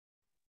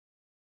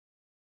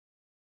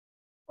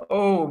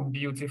Oh,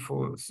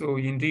 beautiful. So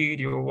indeed,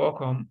 you're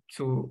welcome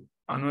to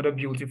another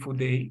beautiful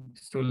day.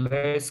 So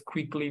let's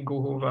quickly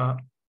go over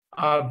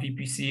our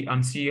VPC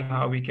and see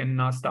how we can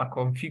now start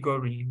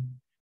configuring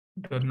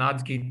the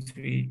NAT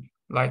gateway.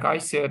 Like I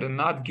said, the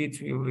NAT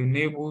gateway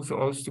enables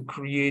us to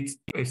create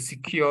a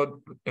secured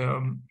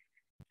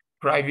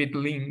private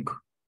link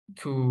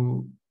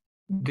to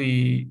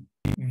the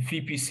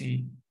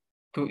VPC,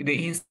 to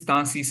the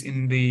instances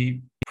in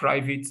the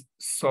private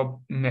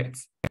subnet.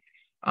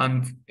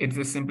 And it's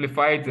a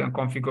simplified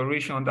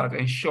configuration that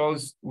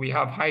ensures we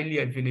have highly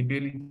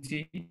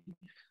availability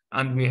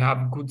and we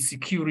have good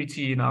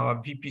security in our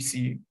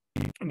VPC,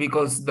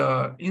 because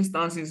the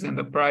instances in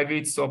the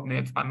private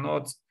subnet are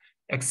not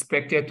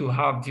expected to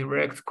have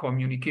direct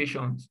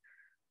communications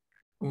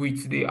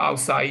with the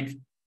outside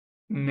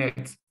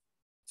net.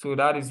 So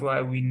that is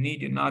why we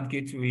need a NAT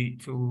gateway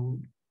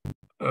to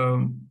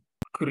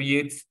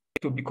create,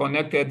 to be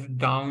connected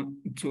down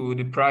to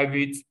the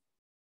private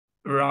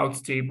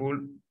route table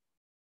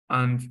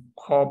and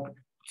hop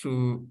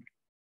to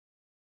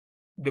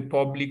the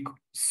public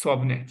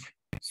subnet.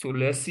 So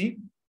let's see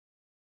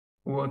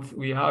what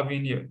we have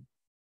in here.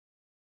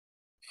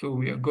 So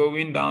we are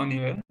going down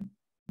here.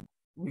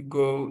 We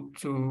go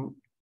to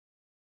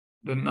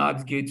the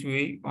NAT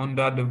gateway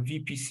under the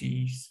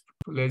VPCs.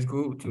 So let's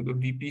go to the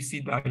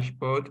VPC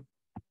dashboard.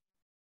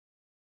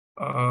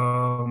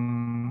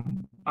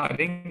 I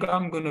think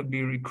I'm going to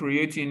be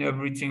recreating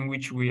everything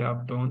which we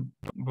have done,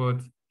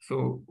 but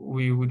so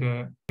we would,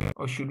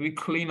 or should we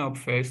clean up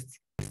first?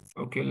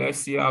 Okay, let's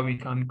see how we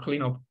can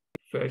clean up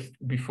first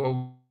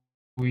before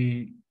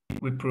we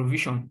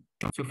provision.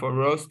 So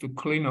for us to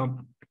clean up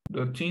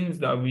the things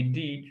that we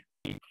did,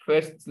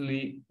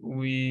 firstly,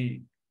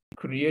 we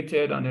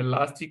created an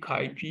elastic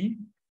IP.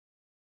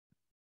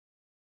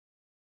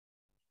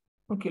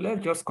 Okay,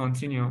 let's just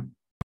continue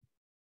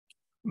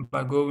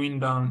by going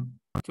down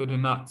to the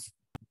NAT.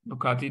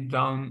 Look at it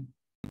down,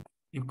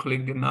 you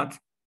click the NAT.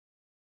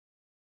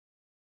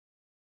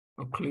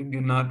 You click the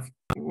NAT.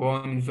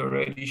 One is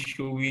already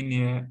showing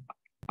here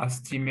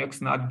as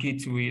TMX NAT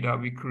gateway that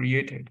we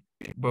created,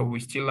 but we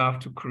still have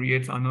to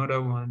create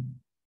another one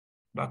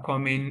by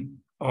coming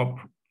up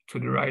to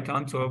the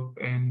right-hand top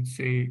and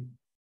say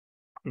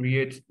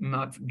create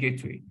NAT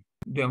gateway.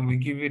 Then we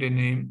give it a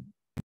name.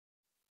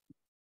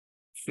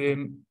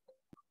 Same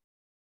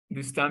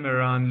this time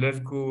around. Let's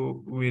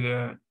go with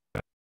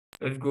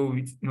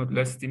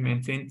let's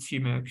maintain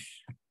TMX.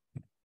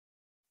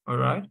 All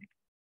right,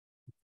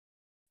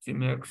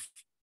 TMX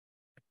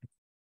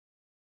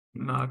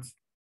NAT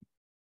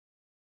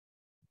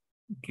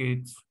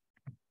gateway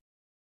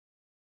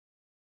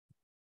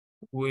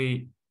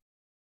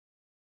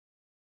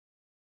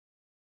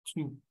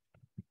 2.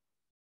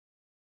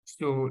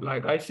 So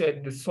like I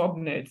said, the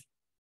subnet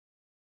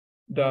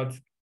that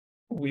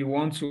we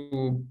want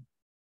to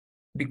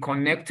be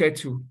connected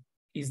to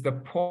is the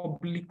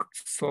public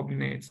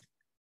subnet.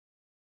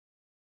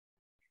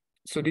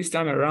 So this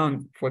time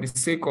around, for the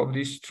sake of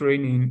this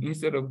training,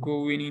 instead of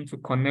going in to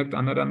connect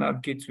another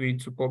NAT gateway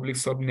to public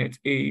subnet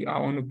A, I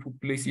want to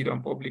place it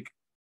on public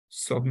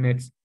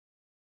subnet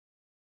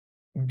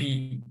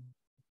B.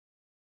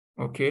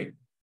 Okay.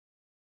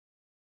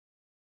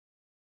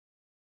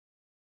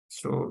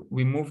 So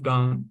we move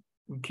down,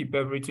 we keep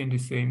everything the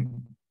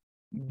same.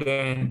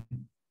 Then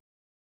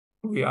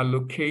we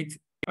allocate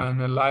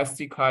an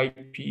elastic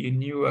IP, a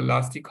new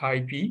elastic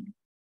IP.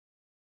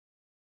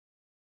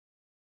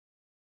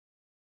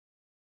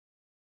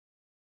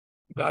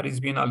 That is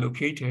being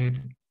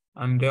allocated,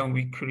 and then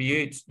we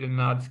create the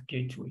NAT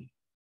gateway.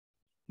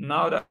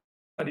 Now that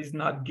this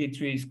NAT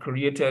gateway is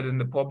created in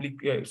the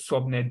public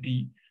subnet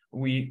B,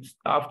 we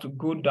have to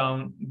go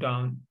down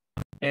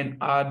and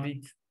have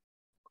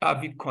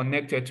it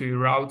connected to a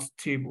route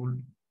table.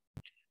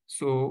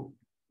 So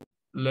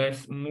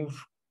let's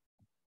move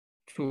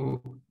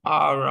to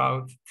our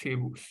route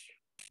tables.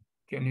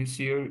 Can you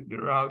see the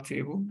route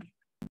table?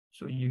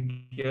 So you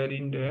get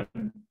in there.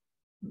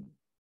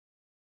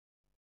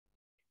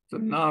 So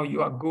now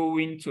you are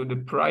going to the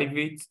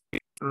private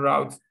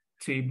route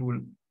table.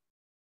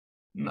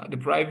 Now the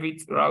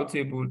private route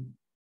table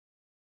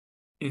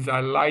is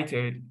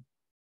highlighted,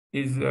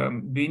 is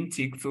being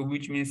ticked, so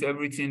which means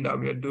everything that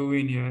we are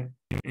doing here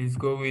is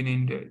going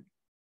in there.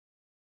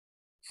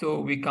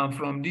 So we can,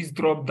 from this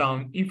drop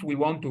down, if we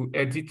want to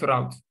edit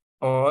route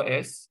or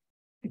S,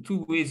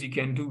 2 ways you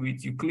can do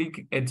it. You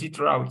click edit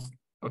route,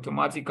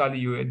 automatically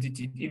you edit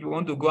it. If you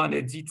want to go and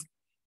edit,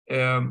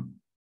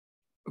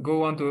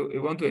 want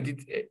to edit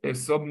a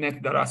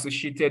subnet that are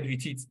associated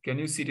with it. Can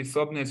you see the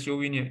subnet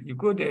showing here? You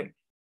go there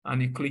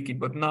and you click it.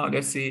 But now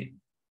let's say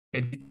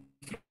edit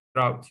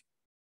route.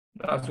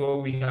 That's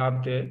what we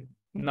have there.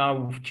 Now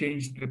we've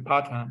changed the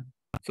pattern.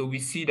 So we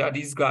see that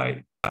this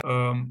guy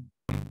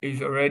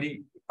is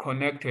already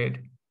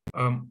connected.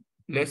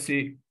 Let's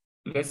say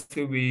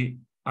we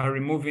are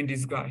removing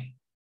this guy.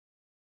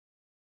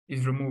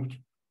 Is removed.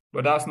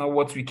 But that's not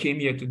what we came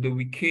here to do.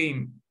 We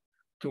came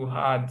to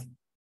add.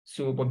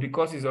 So, but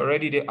because it's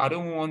already there, I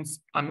don't want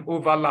an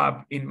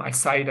overlap in my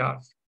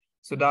CIDRs.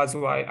 So that's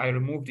why I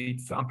removed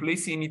it. So I'm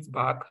placing it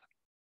back.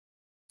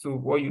 So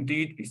what you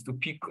did is to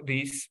pick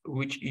this,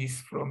 which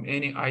is from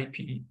any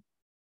IP,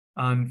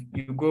 and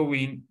you go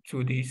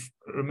into this.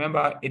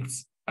 Remember,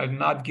 it's a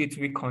NAT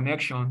gateway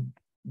connection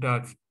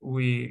that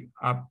we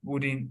are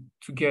putting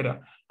together.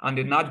 And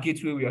the NAT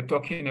gateway we are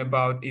talking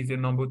about is the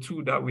number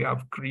 2 that we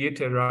have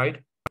created, right?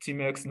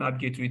 TMX NAT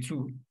gateway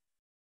 2.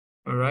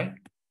 All right.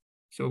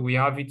 So we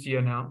have it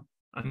here now.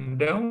 And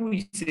then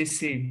we say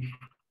save.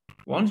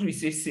 Once we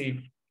say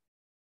save,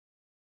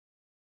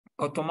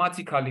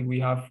 automatically we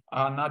have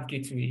our NAT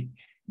gateway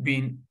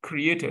being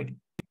created.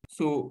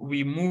 So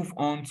we move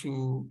on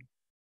to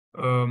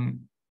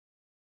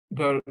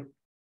the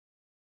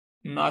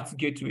NAT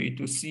gateway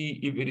to see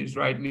if it is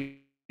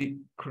rightly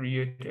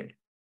created.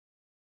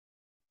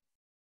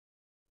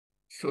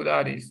 So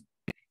that is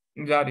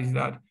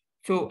that.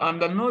 So,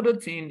 and another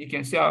thing, you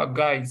can see our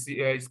guide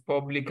is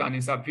public and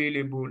is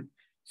available.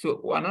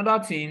 So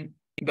another thing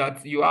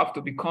that you have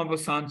to be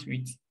conversant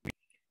with,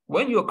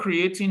 when you're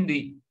creating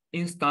the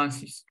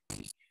instances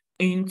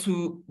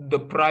into the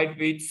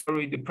private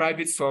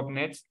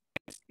subnet,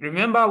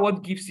 remember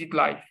what gives it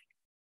life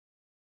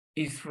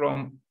is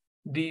from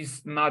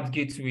this NAT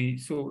gateway.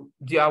 So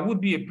there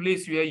would be a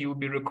place where you'll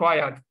be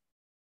required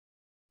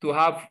to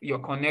have your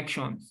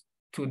connections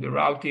to the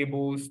route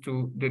tables,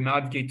 to the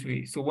NAT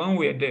gateway. So when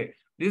we're there,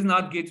 these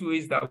NAT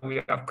gateways that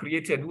we have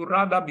created would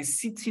rather be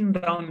sitting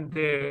down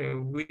there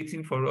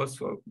waiting for us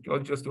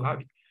just to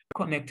have it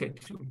connected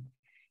to.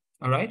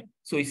 All right.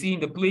 So you see, in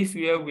the place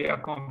where we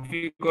are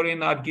configuring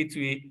NAT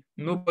gateway,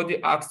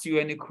 nobody asks you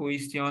any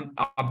question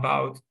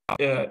about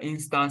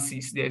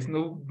instances. There's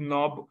no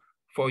knob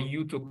for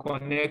you to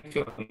connect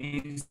your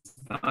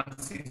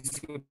instances.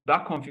 So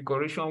that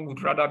configuration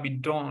would rather be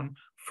done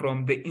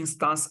from the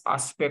instance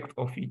aspect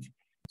of it.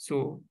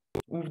 So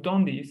we've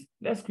done this.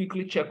 Let's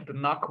quickly check the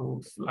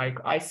knuckles. Like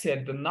I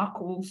said, the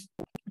knuckles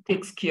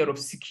takes care of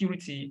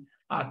security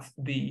at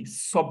the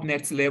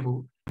subnet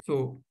level.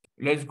 So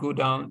let's go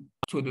down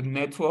to the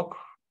network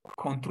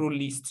control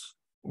list.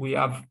 We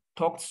have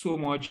talked so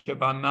much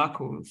about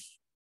knuckles,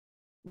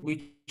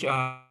 which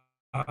are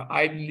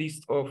a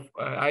list of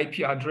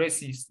IP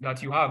addresses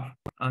that you have,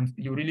 and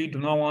you really do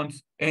not want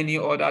any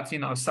other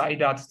thing outside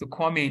that to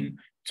come in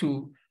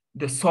to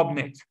the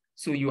subnet.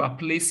 So you are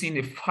placing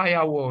a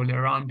firewall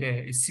around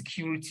there, a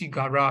security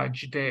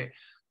garage there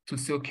to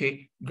say,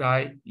 okay,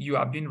 guy, you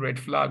have been red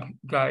flag,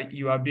 guy,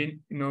 you have been,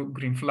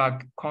 green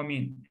flag, come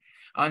in.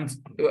 And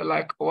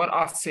like what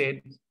I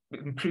said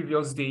in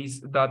previous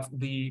days, that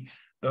the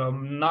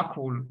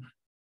knuckle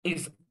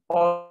is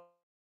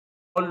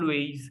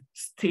always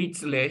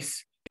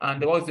stateless.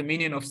 And what's the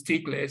meaning of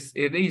stateless?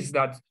 It is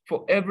that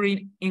for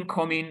every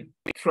incoming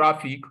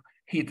traffic,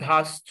 it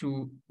has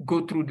to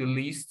go through the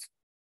list,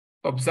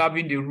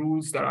 observing the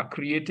rules that are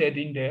created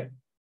in there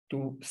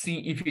to see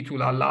if it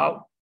will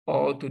allow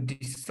or to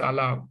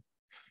disallow.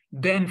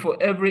 Then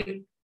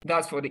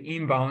that's for the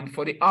inbound.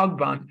 For the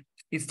outbound,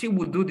 it still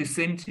will do the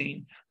same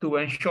thing to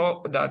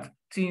ensure that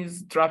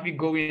traffic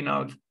going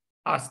out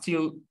are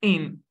still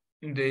in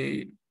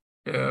the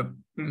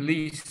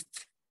list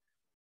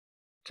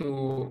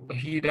to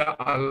either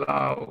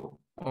allow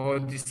or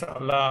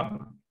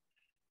disallow.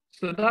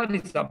 So that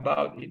is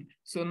about it.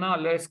 So now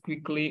let's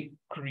quickly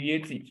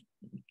create it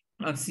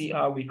and see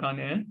how we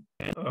can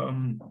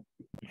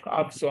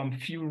have some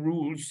few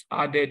rules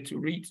added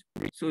to it.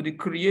 So the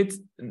create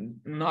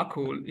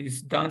knuckle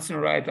is dancing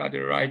right at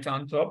the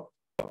right-hand top.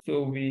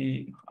 So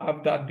we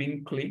have that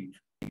being clicked,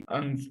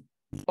 and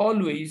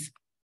always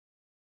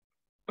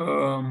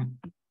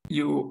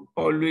you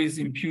always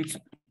impute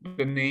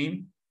the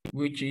name,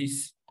 which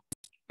is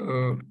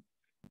the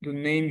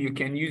name. You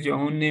can use your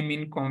own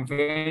naming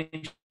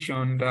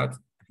convention that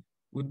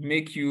would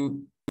make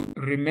you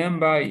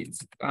remember it,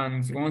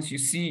 and once you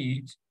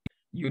see it,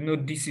 you know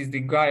this is the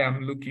guy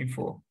I'm looking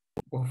for.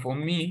 But for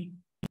me,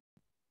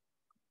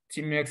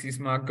 TMX is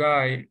my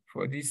guy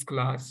for this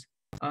class.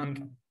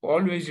 And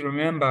always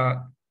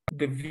remember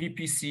the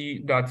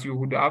VPC that you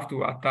would have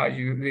to attach.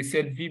 They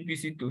said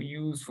VPC to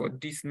use for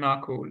this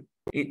knuckle.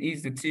 It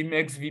is the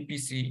TMX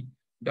VPC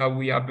that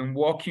we have been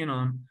working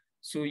on.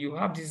 So you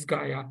have this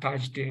guy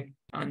attached there,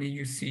 and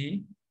you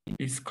see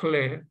it's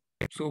clear.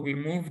 So we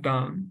move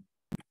down.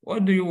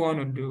 What do you want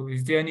to do?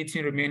 Is there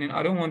anything remaining?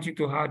 I don't want you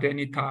to add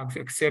any tags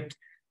except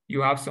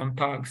you have some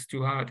tags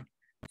to add.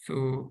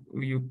 So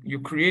you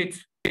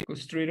create, go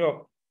straight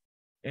up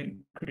and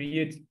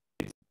create.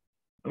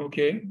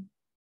 Okay.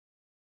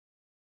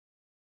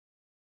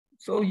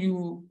 So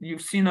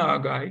you've seen our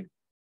guy.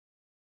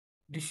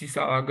 This is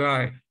our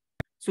guy.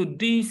 So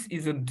this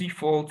is a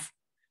default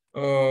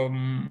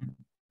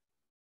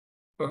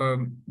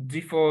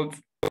default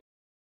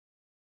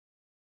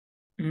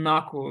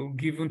knuckle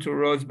given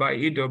to us by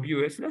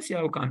AWS. Let's see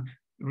how we can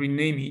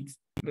rename it.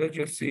 Let's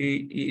just say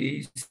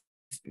it is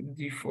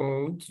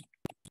default.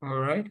 All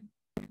right.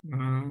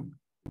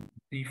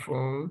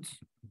 Default.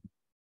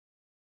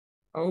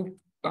 I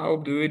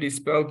hope the way they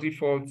spell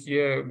default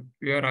here,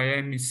 where I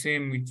am, is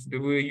same with the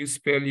way you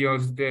spell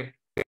yours there.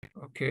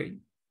 Okay.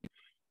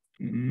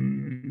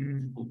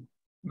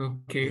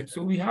 Okay,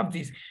 so we have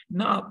this.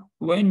 Now,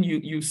 when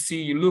you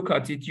look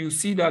at it, you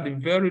see that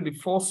the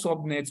four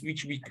subnets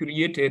which we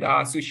created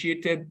are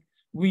associated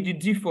with the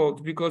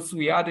default because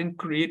we hadn't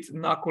created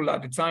NACL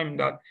at the time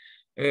that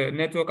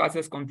network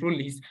access control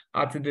list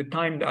at the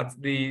time that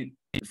the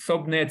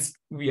subnets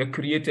were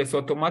created. So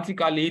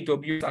automatically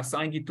AWS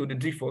assigned it to the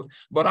default.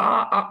 But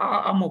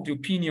I'm of the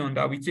opinion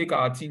that we take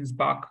our things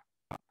back.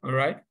 All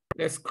right,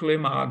 let's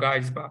claim our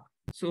guys back.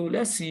 So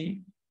let's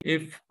see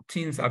if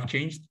things have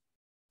changed.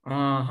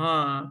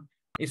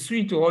 It's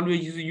free to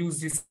always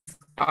use this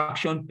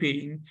action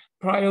pane.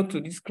 Prior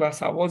to this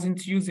class, I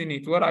wasn't using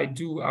it. What I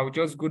do, I'll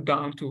just go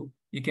down to,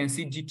 you can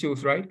see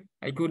details, right?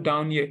 I go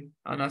down here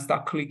and I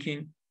start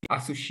clicking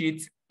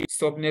associate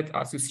subnet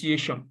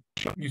association.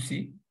 You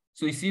see?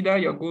 So you see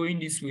that you're going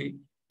this way,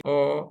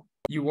 or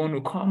you want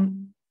to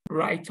come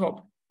right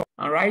up.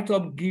 And right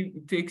up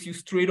takes you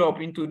straight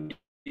up into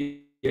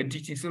the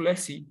editing. So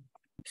let's see.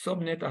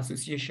 Subnet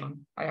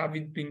association, I have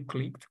it been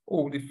clicked.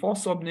 Oh, the four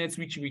subnets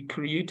which we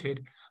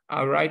created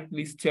are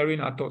rightly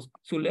staring at us.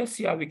 So let's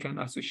see how we can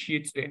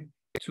associate them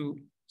to.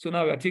 So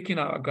now we are taking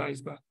our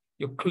guys back.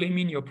 You're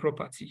claiming your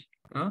property.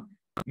 Huh?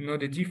 You know,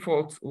 the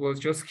default was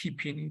just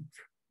keeping it.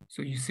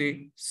 So you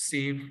say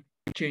save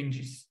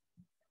changes.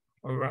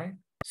 All right.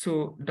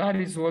 So that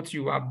is what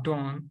you have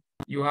done.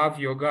 You have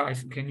your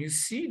guys. Can you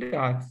see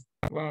that?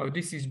 Wow,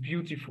 this is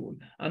beautiful.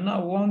 And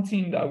now one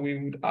thing that we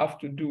would have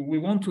to do, we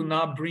want to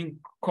now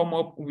come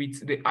up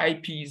with the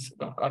IPs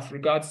as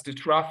regards the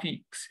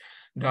traffics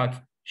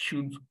that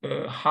should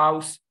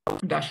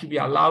that should be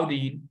allowed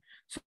in.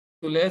 So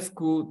let's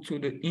go to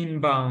the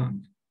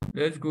inbound.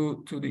 Let's go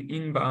to the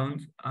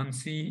inbound and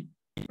see,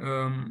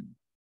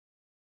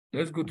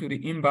 let's go to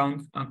the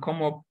inbound and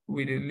come up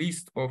with a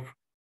list of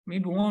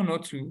maybe one or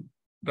two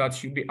that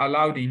should be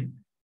allowed in.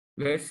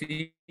 Let's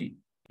see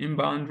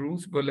inbound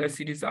rules, but let's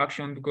see this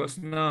action because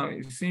now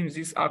it seems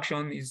this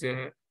action is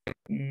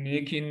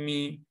making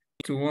me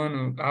to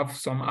want to have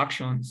some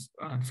actions.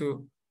 And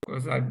so,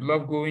 because I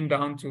love going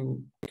down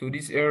to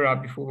this area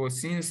before, but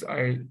since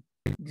I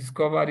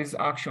discovered these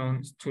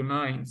actions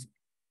tonight,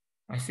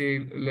 I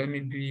say, let me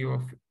be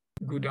of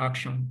good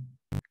action.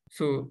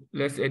 So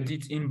let's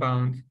edit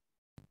inbound.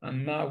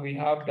 And now we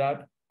have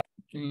that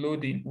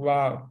loading.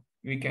 Wow,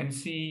 we can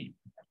see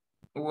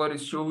what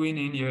is showing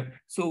in here.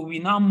 So we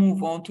now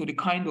move on to the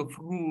kind of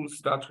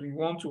rules that we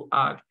want to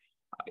add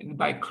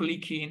by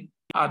clicking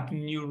add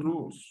new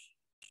rules.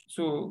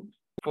 So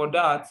for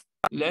that,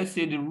 let's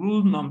say the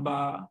rule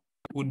number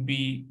would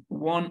be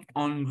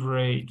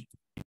 100.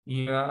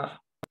 Yeah,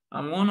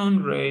 and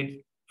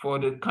 100 for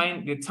the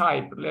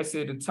type. Let's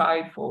say the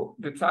type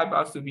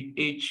has to be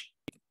H,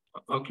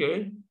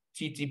 okay,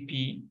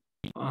 TTP,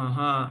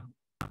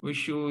 which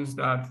shows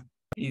that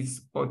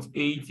is port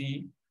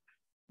 80.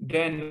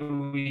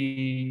 Then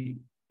we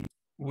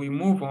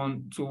move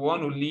on to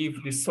want to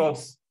leave the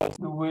source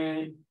the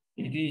way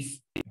it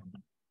is.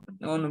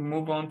 I want to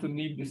move on to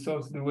leave the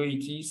source the way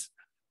it is.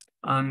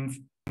 And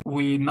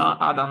we now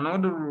add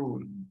another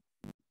rule.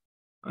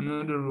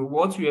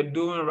 What we are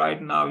doing right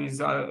now is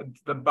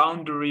the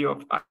boundary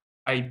of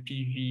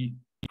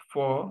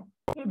IPv4,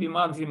 maybe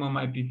maximum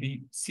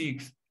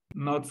IPv6,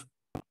 not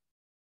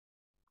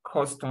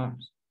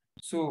customs.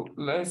 So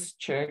let's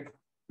check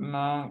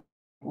now.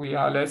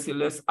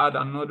 Let's add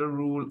another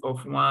rule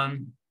of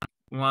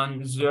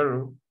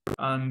 110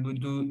 and we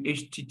do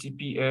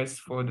HTTPS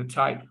for the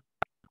type.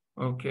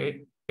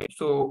 Okay.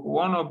 So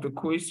one of the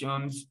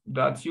questions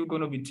that you're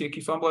going to be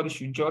taking, somebody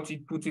should jot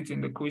it, put it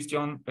in the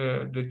question,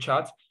 the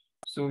chat,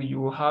 so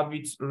you will have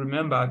it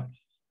remembered.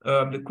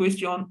 The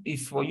question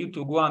is for you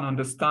to go and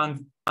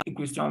understand.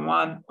 Question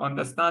 1,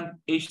 understand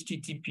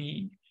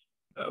HTTP,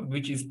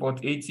 which is port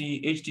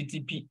 80,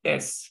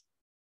 HTTPS.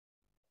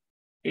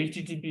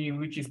 HTTP,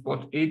 which is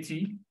port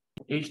 80,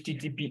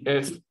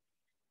 HTTPS.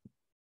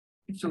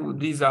 So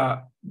these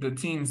are the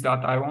things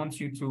that I want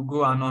you to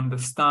go and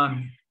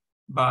understand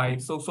by.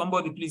 So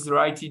somebody please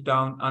write it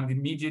down and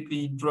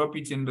immediately drop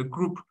it in the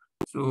group.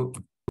 So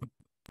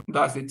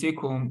that's the take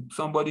home.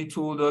 Somebody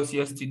told us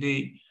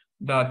yesterday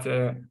that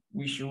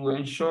we should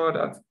ensure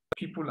that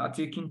people are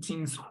taking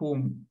things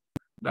home,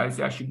 that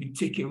I should be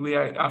taken away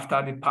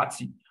after the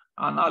party.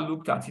 And I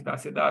looked at it, I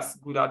said, that's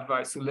good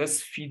advice. So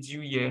let's feed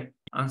you here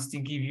and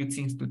still give you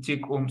things to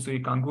take home so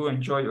you can go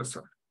enjoy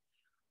yourself.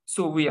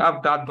 So we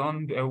have that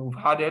done. We've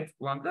added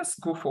one. Let's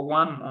go for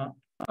one more.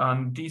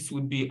 And this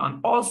would be, and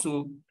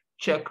also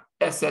check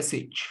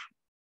SSH.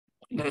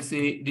 Let's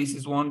say this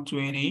is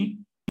 120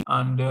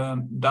 and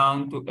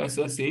down to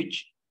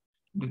SSH,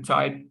 the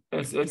type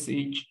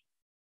SSH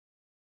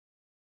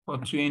for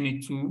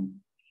 22.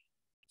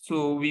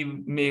 So we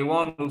may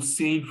want to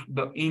save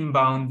the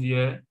inbound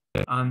here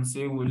and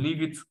say we'll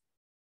leave it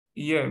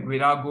here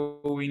without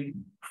going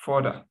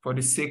further for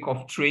the sake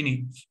of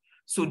training.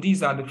 So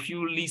these are the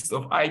few lists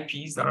of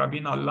IPs that are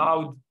being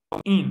allowed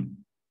in,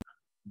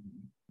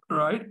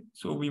 right?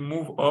 So we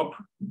move up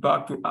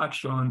back to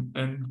action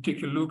and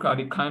take a look at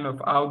the kind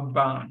of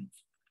outbound.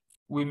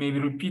 We may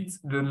repeat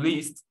the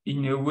list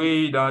in a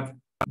way that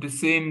the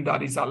same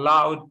that is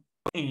allowed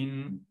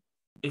in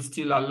is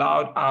still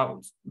allowed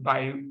out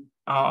by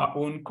our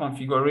own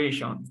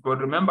configurations. But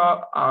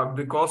remember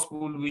the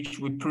gospel which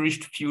we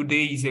preached a few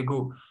days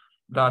ago,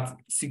 that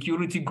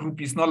security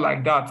group is not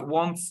like that.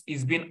 Once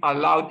it's been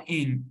allowed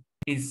in,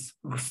 is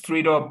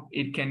straight up,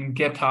 it can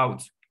get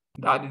out.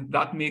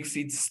 That makes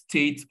it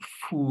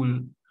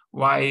stateful,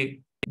 while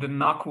the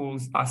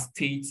knuckles are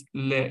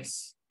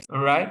stateless.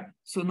 All right.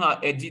 So now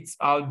edit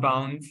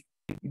outbound.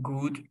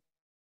 Good.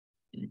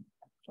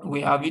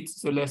 We have it.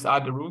 So let's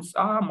add the rules.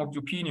 I'm of the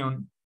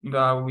opinion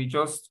that we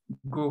just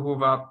go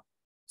over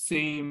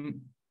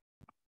same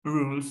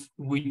rules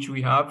which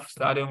we have,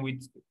 starting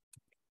with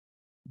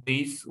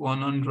base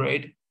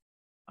 100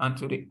 and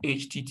to the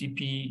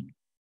HTTP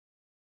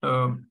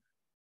all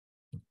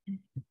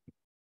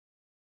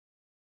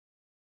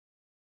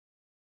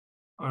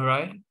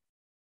right.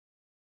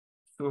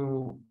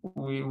 So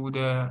we would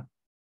add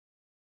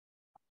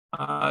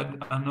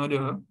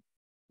another.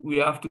 We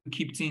have to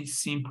keep things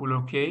simple,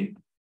 okay?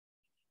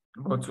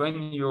 But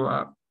when you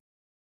are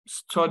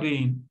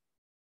studying,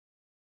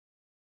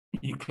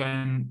 you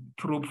can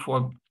probe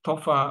for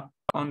tougher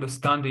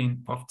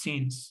understanding of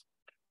things.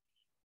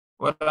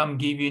 What I'm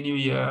giving you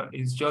here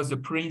is just the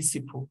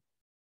principle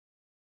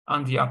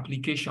and the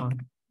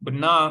application. But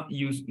now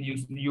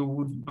you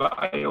would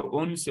by your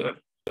own self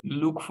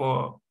look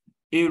for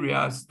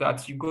areas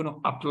that you're going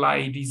to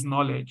apply this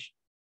knowledge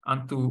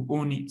and to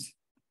own it.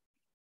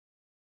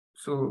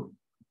 So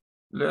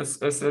let's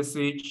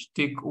SSH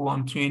take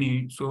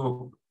 120.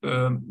 So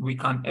we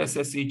can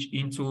SSH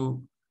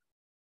into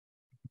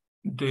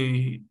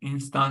the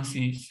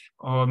instances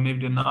or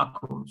maybe the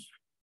knuckles.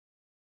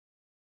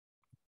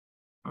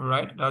 All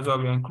right, that's why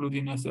we're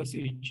including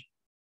SSH.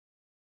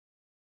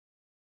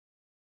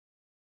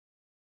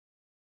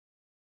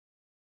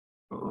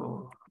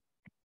 Oh.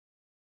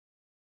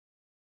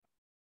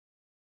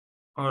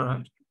 All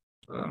right.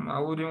 I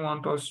wouldn't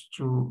want us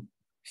to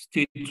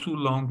stay too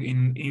long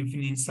in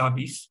evening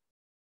service.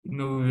 You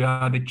know, we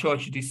are at the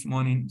church this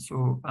morning,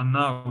 so and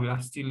now we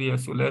are still here.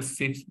 So let's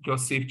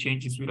just save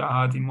changes without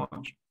adding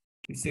much.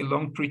 They say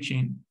long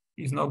preaching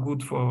is not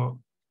good for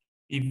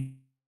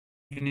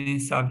evening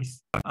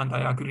service, and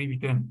I agree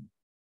with them.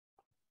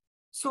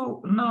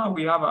 So now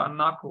we have our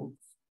knuckles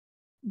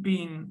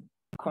being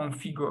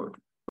configured,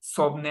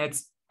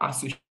 subnets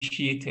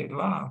associated.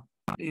 Wow,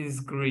 this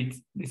is great.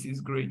 This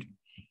is great.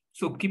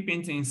 So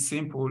keeping things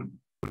simple,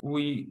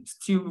 we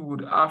still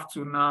would have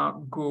to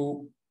now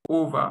go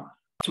over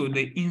to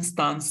the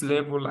instance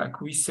level, like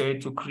we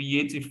said, to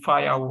create a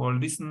firewall.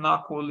 This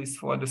knuckle is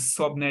for the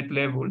subnet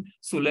level.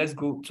 So let's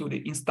go to the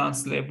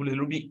instance level. It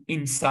will be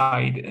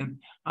inside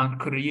and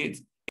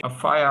create a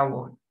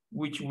firewall,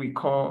 which we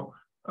call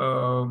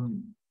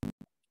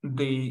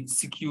the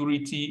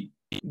security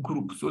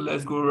group. So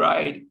let's go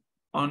right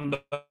on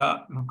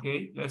that.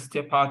 Okay, let's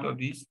step out of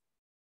this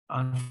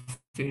and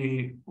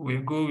say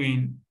we're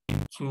going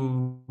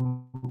to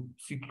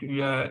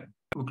secure.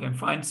 We can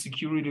find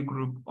security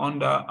group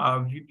under our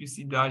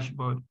VPC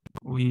dashboard.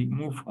 We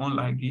move on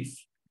like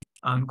this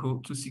and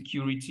go to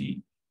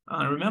security.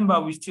 And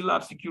remember, we still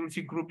have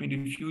security group in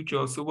the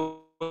future.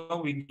 So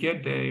when we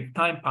get there, if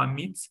time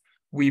permits,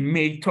 we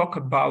may talk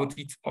about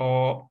it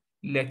or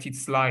let it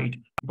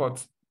slide.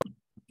 But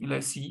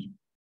let's see.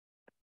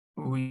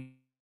 We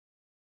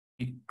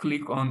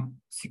click on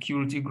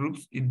security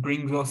groups. It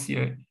brings us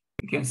here.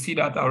 You can see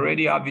that I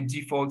already have a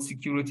default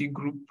security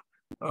group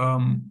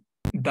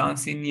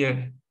dancing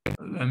here.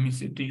 Let me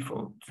say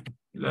default.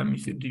 Let me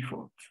say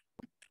default.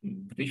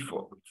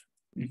 Default.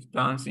 It's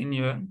dancing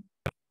here.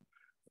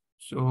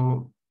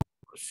 So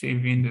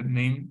saving the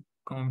name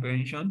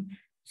convention.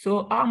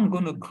 So I'm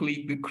going to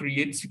click the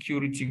create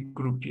security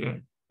group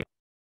here.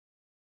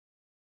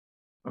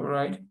 All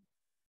right.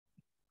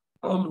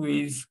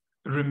 Always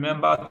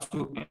remember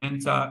to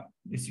enter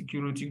the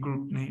security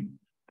group name.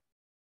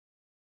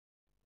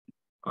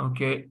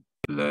 Okay,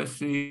 let's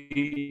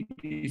say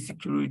the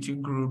security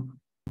group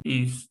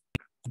is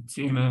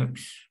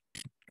TMX.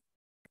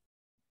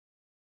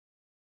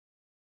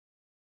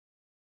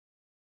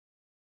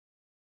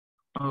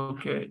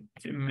 Okay,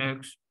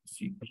 TMX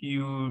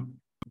security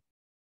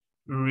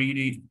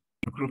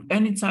group.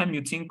 Anytime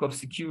you think of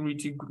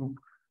security group,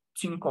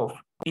 think of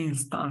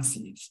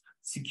instances,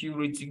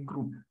 security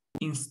group,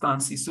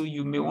 instances. So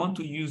you may want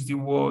to use the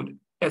word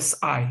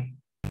SI,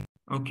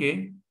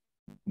 okay?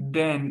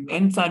 Then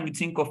anytime you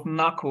think of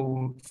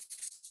knuckles,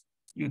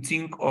 you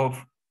think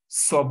of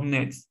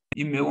subnet.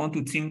 You may want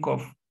to think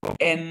of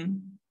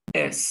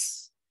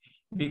NS,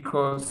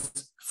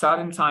 because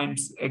certain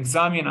times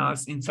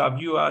examiners,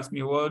 interviewers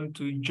may want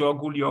to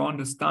juggle your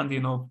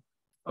understanding of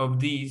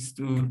these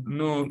to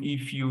know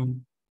if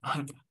you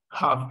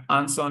have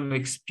hands-on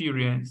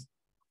experience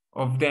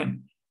of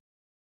them.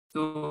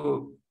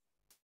 So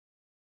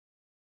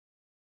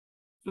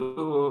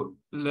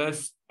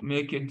let's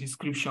make a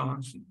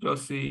description.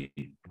 Just say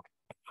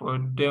for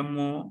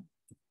demo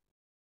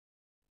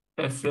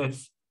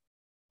SSH.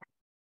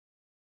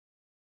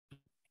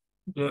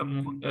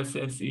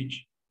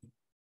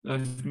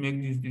 let's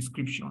make this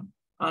description.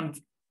 And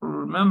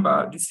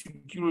remember, the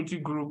security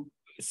group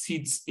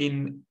sits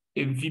in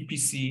a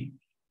VPC,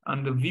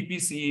 and the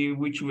VPC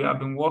which we have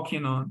been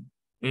working on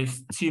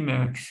is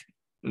TMX.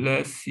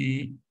 Let's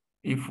see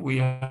if we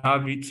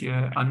have it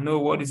here. I know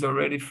what is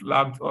already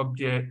flagged up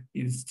there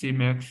is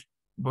TMX,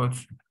 but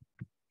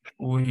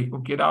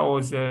okay, that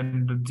was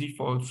the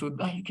default. So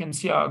that you can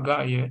see our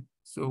guy here.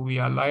 So we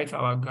highlight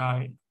our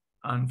guy,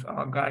 and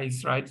our guy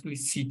is rightly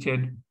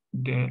seated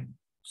there.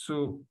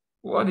 So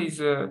what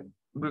is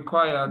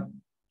required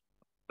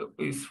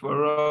is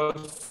for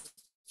us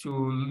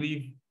to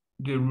leave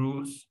the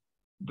rules.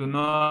 Do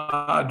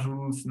not add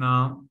rules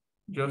now.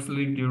 Just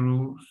leave the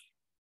rules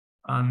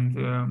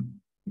and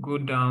go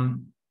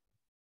down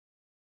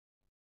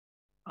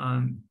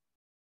and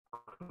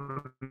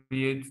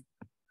create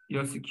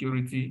your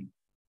security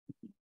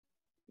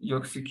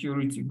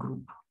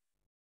group.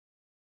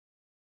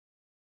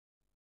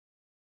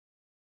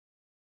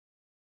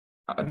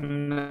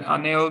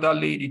 An elder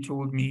lady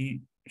told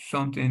me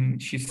something.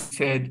 She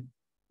said,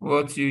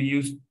 what you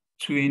use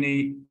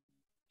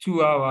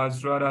 22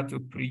 hours rather to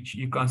preach,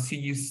 you can still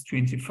use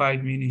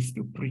 25 minutes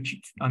to preach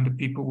it, and the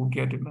people will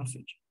get the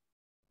message.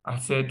 I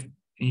said,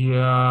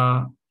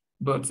 yeah,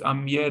 but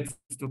I'm yet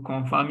to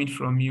confirm it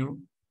from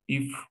you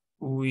if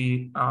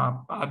we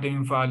are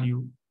adding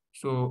value.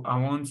 So I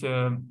want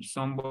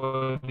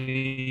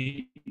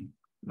somebody,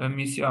 let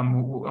me see, I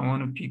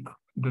want to pick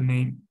the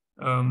name.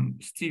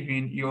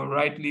 Stephen, you're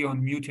rightly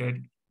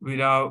unmuted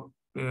without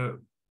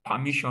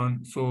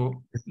permission.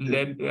 So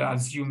let's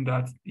assume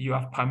that you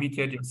have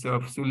permitted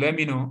yourself. So let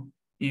me know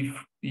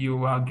if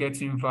you are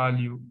getting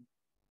value.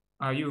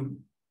 Are you?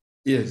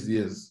 Yes,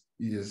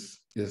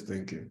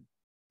 thank you.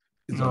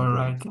 All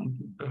right, thank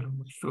you very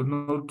much. So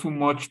no too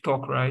much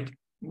talk, right?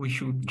 We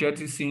should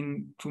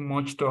jettison too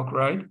much talk,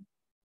 right?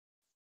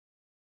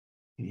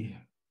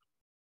 Yeah.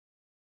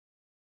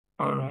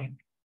 All right,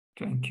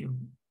 thank you.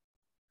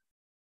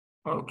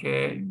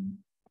 Okay,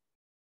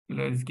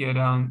 let's get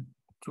down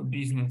to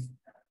business.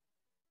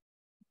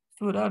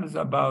 So that is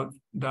about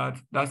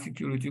that. That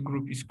security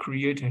group is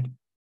created.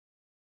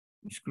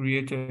 It's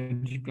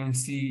created. You can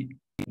see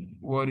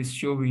what is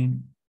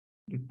showing.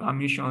 The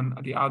permission,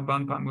 the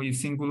outbound permission, a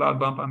single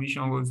outbound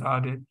permission was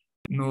added.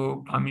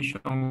 No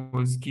permission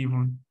was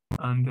given,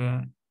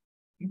 and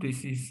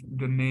this is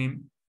the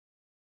name,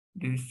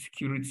 the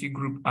security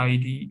group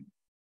ID,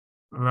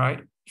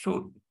 right?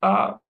 So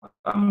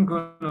I'm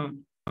gonna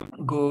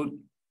go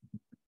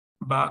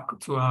back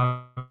to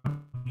our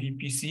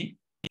VPC,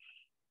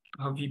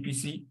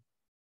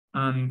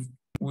 and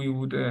we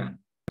would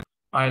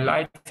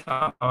highlight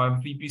our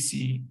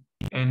VPC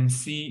and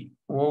see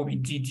what we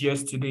did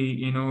yesterday.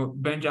 You know,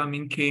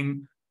 Benjamin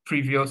came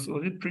was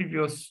it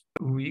previous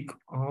week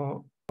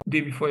or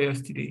day before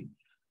yesterday,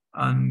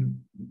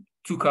 and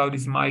took out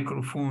his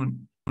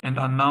microphone and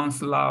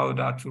announced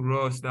louder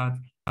to us that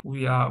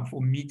we have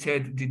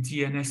omitted the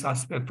DNS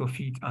aspect of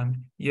it.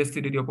 And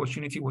yesterday, the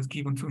opportunity was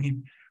given to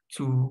him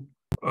to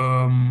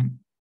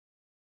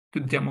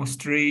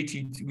demonstrate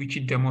it, which he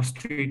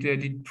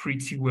demonstrated it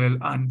pretty well,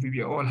 and we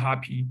were all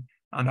happy.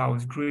 And I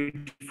was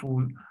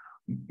grateful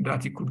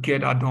that he could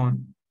get that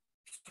done.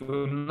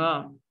 So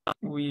now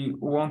we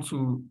want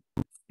to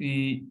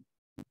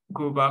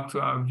go back to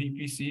our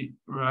VPC,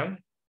 right?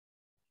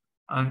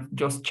 And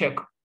just check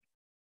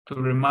to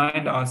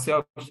remind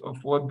ourselves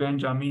of what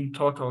Benjamin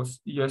taught us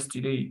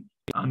yesterday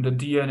and the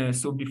DNS.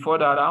 So before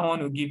that, I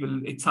want to give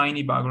a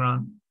tiny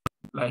background,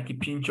 like a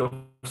pinch of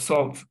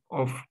salt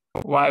of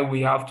why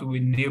we have to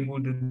enable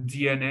the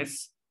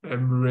DNS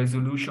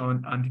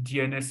resolution and the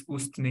DNS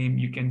host name.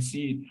 You can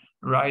see it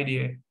right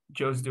here,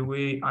 just the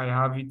way I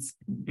have it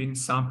been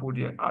sampled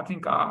here. I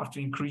think I have to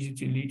increase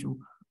it a little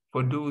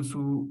for those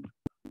who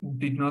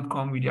did not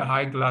come with their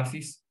high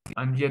glasses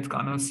and yet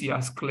cannot see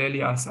as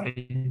clearly as I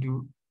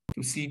do,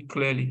 to see it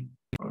clearly.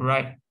 All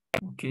right.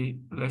 Okay,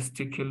 let's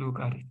take a look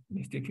at it.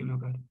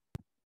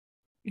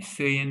 It's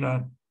saying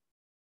that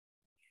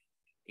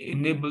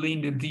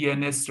enabling the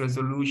DNS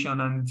resolution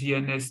and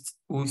DNS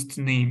host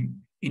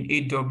name in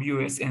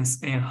AWS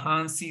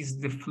enhances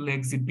the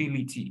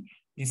flexibility,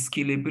 the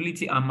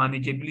scalability, and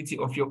manageability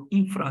of your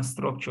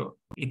infrastructure.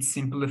 It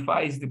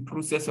simplifies the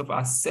process of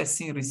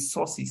accessing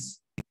resources,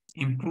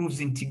 improves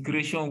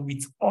integration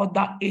with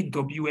other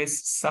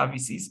AWS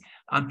services,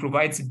 and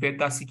provides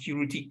better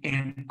security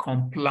and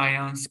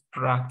compliance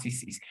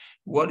practices.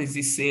 What is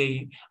it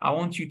saying? I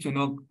want you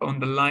to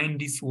underline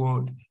this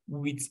word,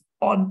 with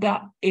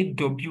other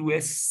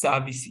AWS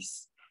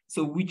services.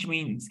 So which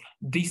means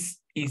this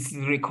is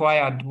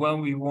required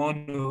when we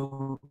want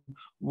to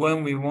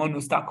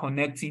start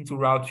connecting to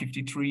Route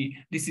 53.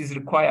 This is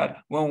required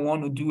when we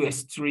want to do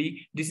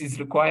S3. This is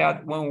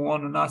required when we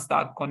want to now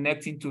start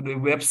connecting to the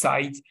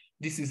website.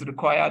 This is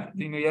required.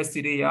 You know,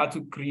 yesterday I had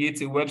to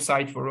create a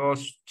website for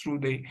us through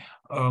the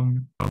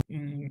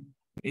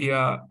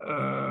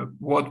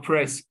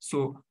WordPress.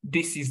 So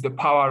this is the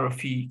power of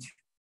it.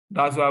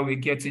 That's why we're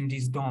getting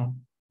this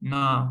done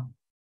now.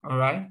 All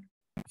right.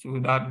 So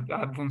that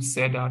I've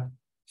said that.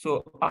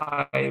 So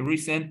I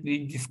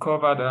recently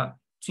discovered that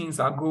things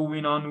are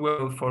going on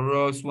well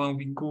for us when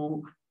we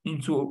go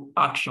into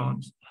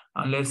actions.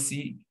 And let's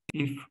see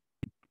if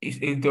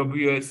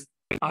AWS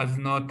has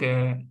not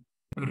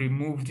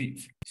removed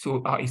it.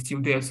 So it's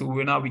still there. So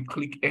now we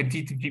click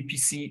edit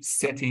VPC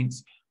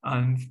settings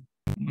and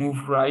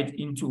move right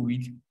into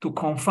it to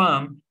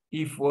confirm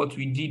if what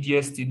we did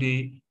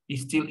yesterday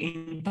is still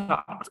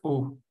intact.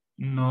 Oh,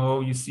 no,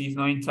 you see it's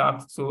not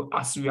intact. So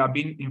as we are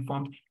being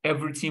informed,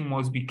 everything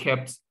must be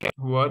kept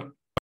what?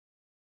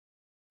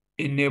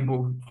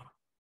 Enabled.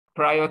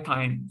 Prior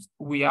times,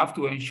 we have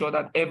to ensure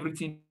that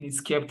everything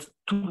is kept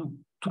true.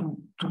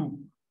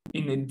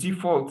 In a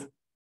default,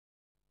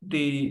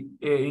 they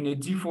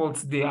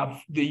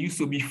used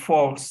to be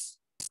false,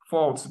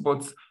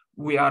 but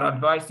we are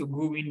advised to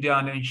go in there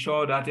and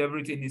ensure that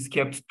everything is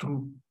kept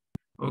true.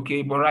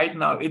 Okay, but right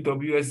now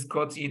AWS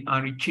got in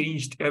and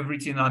changed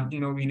everything, and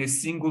in a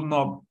single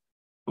knob,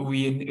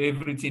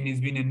 everything is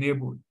being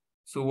enabled.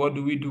 So what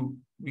do?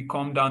 We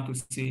come down to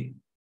say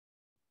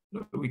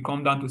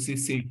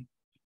save,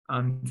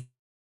 and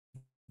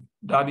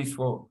that is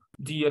for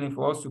DNS,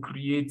 for us to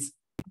create.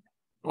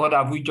 What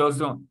have we just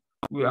done?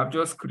 We have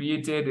just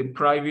created a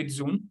private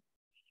zone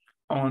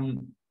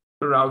on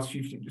route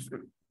 50.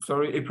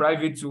 Sorry, a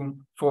private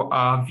zone for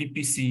our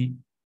VPC.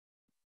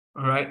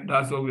 All right,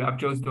 that's what we have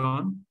just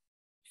done.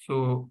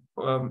 So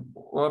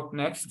what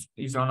next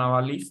is on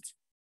our list?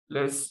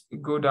 Let's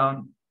go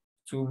down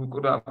to, we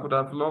could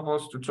have loved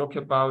us to talk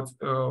about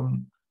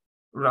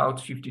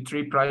route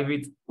 53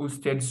 private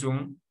hosted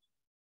zone,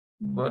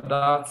 but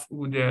that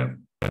would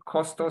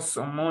cost us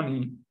some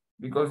money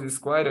because it's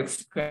quite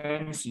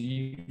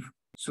expensive.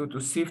 So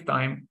to save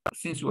time,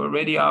 since we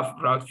already have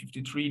route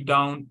 53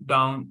 down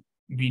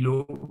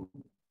below,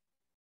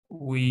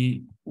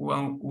 we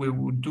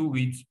will do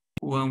it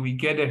when we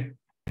get there.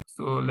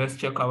 So let's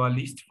check our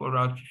list for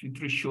route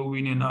 53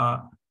 showing in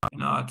our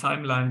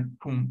timeline.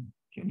 Boom,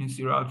 can you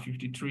see route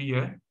 53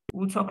 here?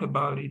 We'll talk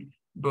about it,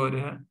 but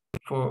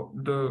for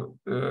the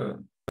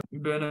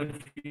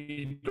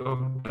benefit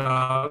of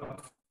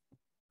that,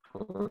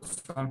 for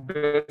some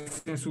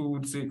persons who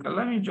would say,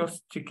 let me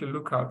just take a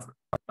look at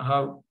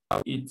how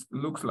it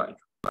looks like.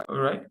 All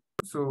right,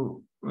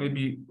 so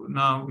maybe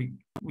now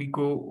we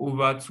go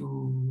over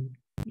to,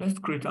 let's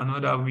create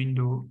another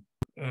window,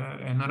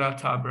 another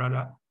tab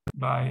rather,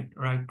 by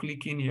right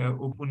clicking here,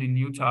 open a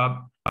new tab,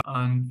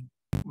 and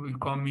we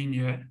come in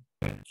here.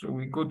 So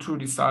we go through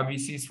the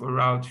services for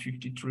route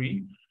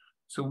 53.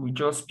 So we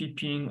just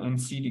peep in and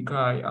see the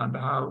guy and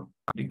how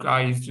the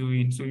guy is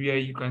doing. So here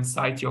you can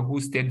cite your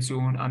hosted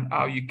zone and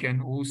how you can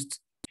host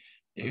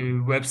a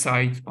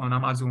website on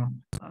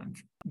Amazon and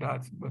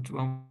that. But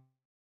when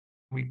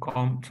we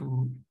come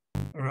to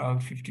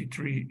route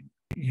 53,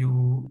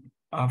 you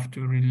have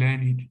to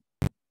relearn it.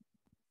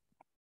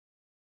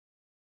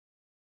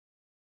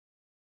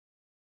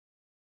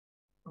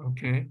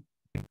 Okay,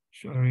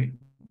 sorry.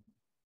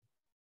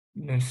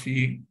 Let's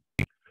see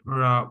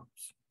route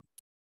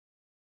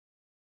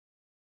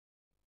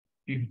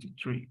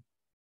 53.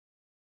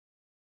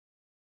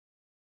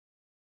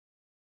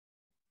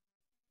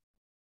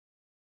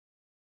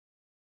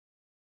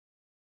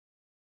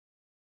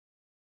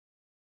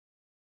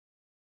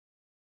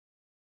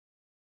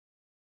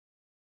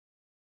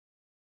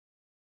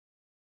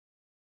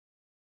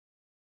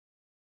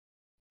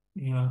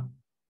 Yeah,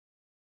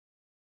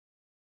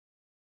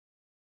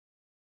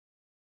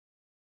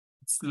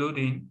 it's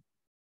loading.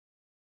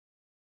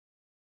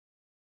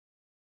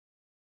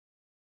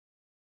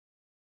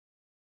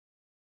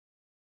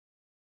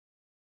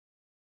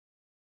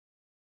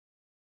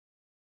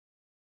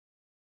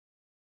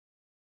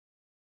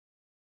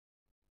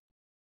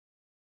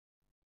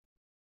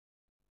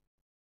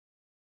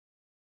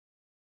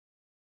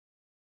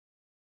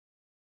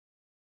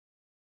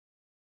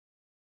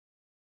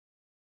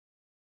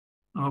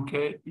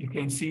 Okay, you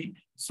can see.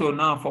 So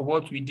now for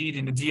what we did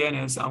in the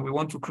DNS, and we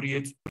want to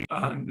create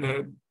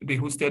the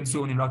hosted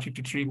zone in Route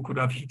 53, we could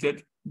have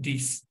hit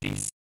this,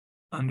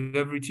 and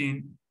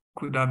everything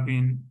could have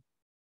been,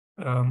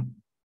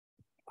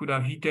 could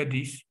have hit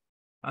this.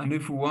 And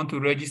if we want to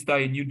register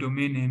a new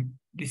domain name,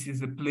 this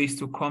is the place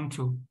to come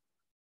to,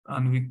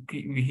 and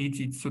we hit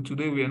it. So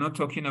today we are not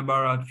talking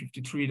about Route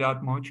 53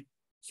 that much.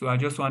 So I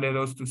just wanted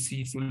us to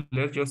see. So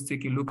let's just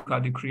take a look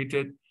at the create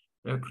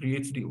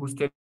the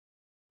hosted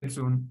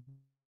zone.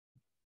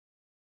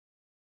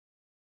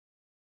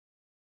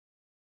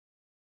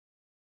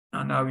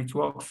 And how it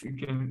works, we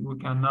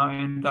can now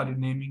enter the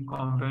naming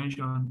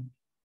convention,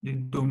 the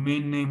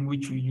domain name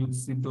which we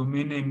use. The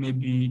domain name may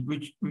be,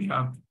 which we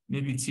have,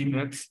 maybe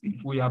TMX,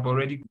 if we have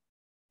already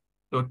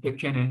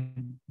taken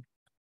it.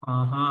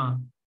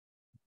 And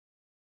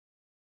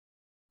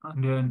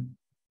then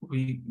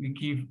we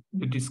give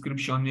the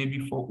description, maybe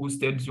for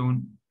hosted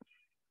zone.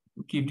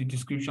 We keep the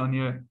description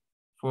here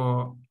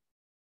for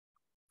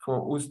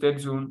hosted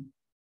zone,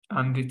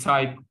 and the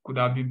type could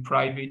have been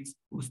private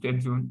hosted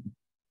zone.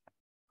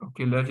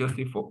 Okay, let's just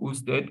say for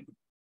hosted,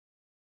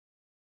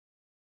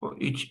 for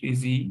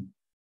HAZ,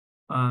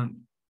 and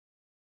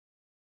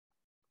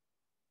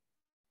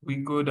we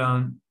go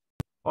down,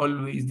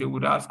 always they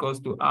would ask us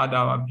to add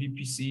our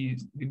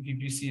VPCs, the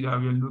VPC that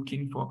we're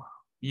looking for.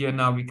 Here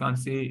now we can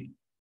say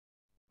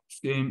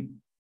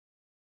same,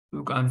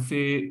 we can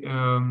say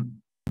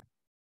I'm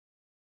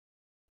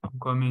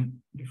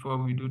coming. Before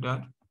we do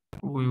that,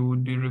 we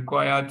would be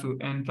required to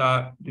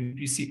enter the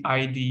VPC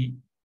ID,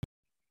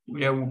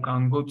 where we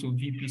can go to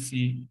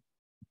VPC.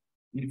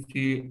 We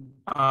say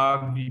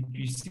our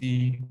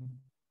VPC,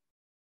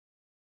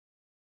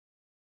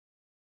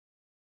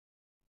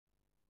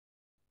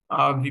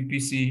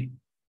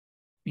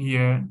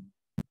 here,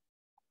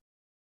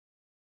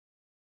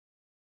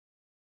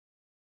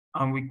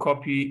 and we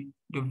copy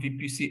the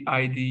VPC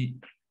ID.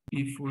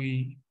 If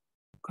we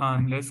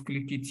can, let's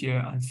click it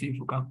here and see if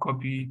we can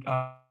copy it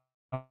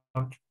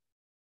out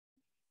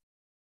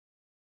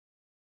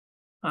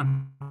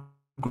and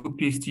go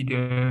paste it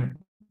there.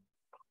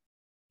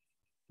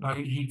 By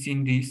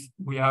hitting this,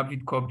 we have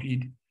it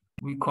copied.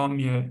 We come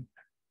here,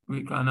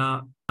 we can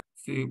now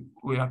say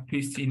we are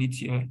pasting it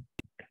here.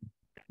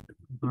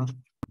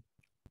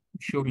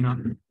 Show me now.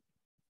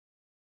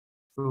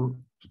 So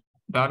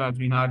that has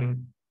been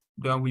added.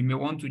 Then we may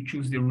want to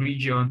choose the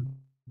region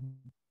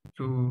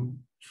to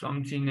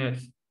something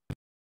else.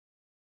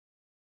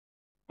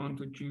 Want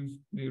to choose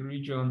the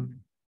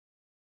region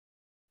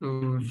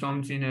to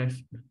something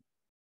else.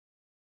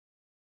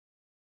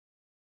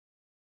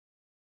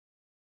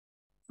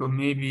 So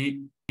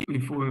maybe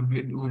if we'll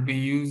be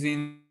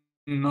using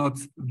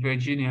North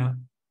Virginia,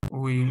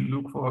 we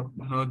look for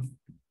North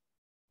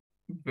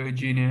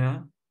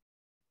Virginia,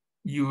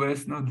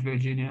 US North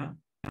Virginia.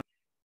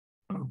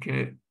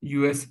 Okay,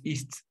 US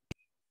East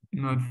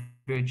North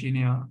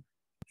Virginia.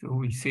 So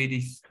we say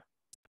this.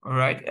 All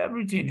right,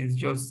 everything is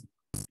just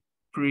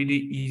pretty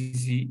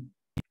easy.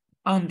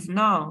 And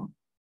now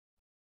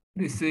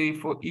they say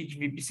for each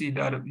VPC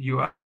that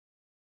you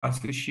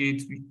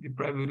associate with the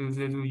private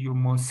residue, you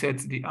must set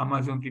the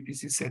Amazon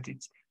VPC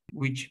settings,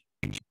 which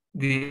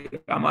the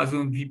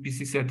Amazon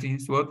VPC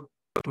settings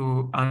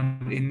to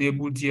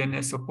enable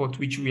DNS support,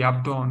 which we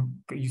have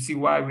done. You see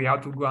why we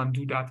have to go and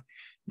do that.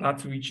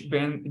 That which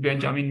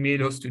Benjamin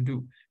made us to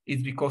do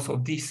is because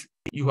of this.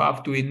 You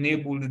have to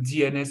enable the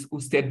DNS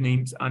hosted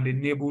names and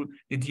enable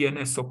the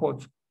DNS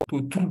support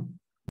to true.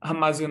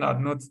 Amazon had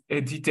not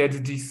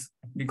edited this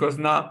because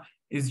now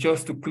it's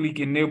just to click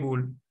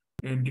enable.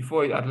 And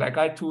before, like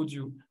I told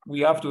you,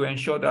 we have to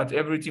ensure that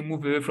everything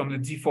moves away from the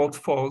default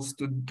false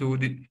to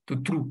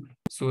true.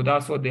 So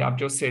that's what they have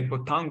just said.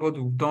 But thank God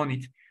we've done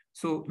it.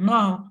 So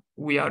now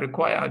we are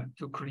required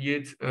to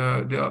create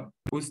the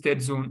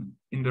hosted zone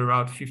in the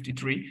route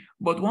 53.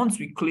 But once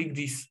we click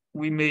this,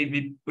 we may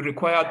be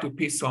required to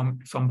pay some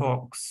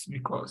bucks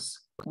because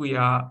we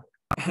are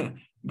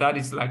that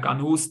is like an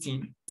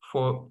hosting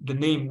for the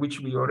name which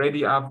we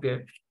already have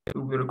there.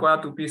 We'll be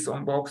required to pay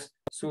some bucks.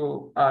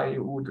 So I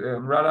would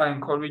rather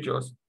encourage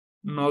us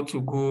not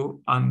to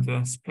go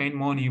and spend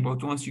money.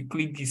 But once you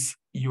click this,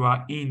 you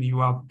are in, you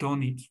have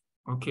done it.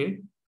 Okay.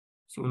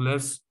 So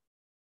let's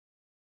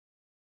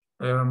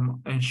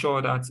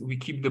ensure that we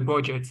keep the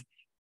budget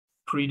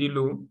pretty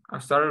low. I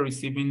started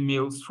receiving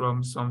mails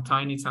from some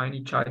tiny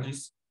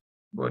charges,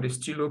 but it's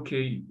still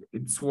okay.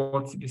 It's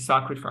worth the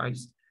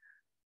sacrifice.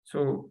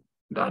 So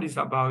that is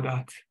about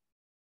that.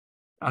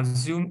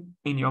 Assume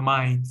in your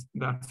mind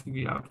that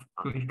we have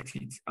clicked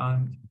it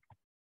and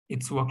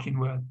it's working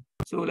well.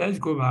 So let's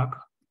go back.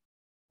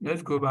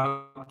 Let's go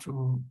back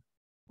to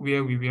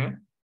where we were.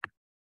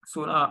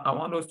 So now I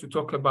want us to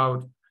talk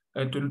about,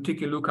 to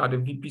take a look at the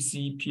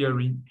VPC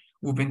peering.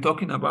 We've been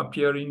talking about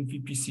peering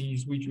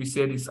VPCs, which we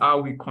said is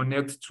how we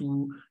connect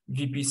to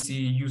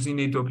VPC using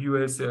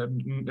AWS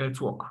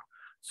network.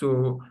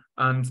 So,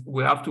 and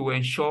we have to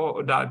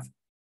ensure that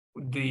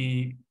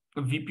the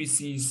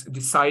VPCs,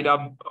 the side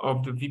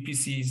of the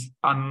VPCs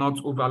are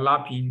not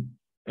overlapping.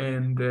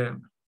 And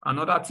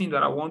another thing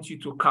that I want you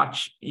to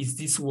catch is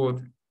this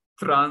word,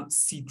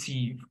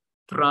 transitive.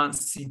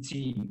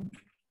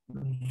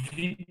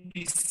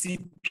 VPC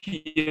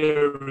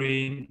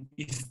peering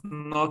is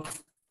not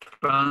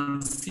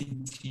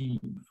transitive.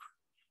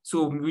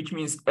 So, which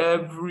means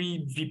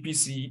every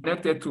VPC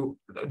connected to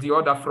the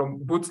other from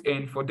both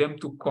ends for them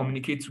to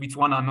communicate with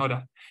one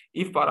another.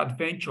 If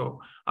peradventure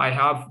I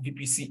have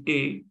VPC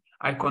A,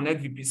 I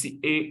connect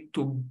VPC A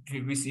to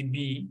VPC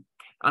B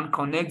and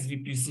connect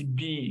VPC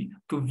B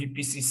to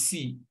VPC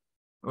C.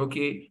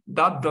 Okay,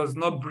 that does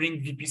not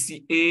bring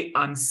VPC A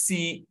and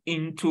C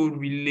into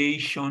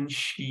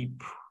relationship.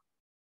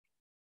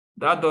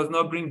 That does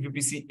not bring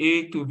VPC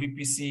A to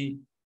VPC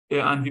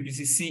and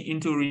VPC C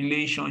into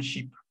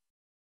relationship.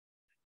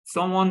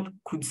 Someone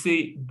could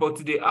say, but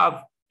they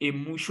have a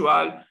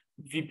mutual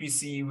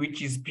VPC,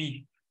 which is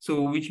B.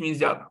 So which means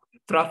that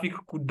traffic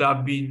could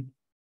have been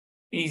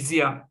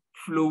easier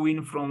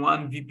flowing from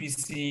one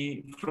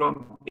VPC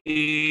from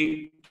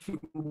A to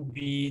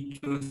B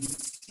to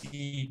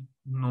C.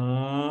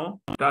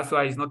 No, that's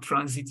why it's not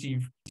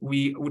transitive.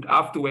 We would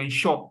have to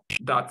ensure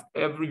that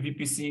every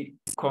VPC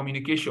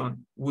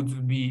communication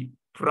would be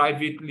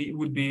privately,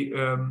 would be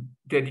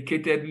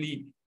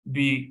dedicatedly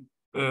be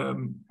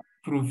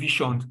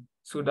provisioned.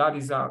 So that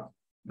is that.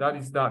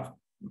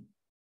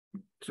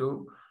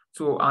 So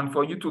and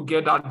for you to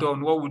get that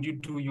done, what would you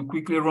do? You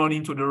quickly run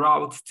into the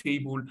route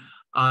table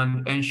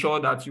and ensure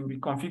that you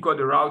reconfigure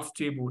the route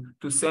table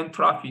to send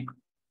traffic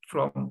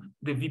from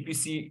the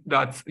VPC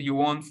that you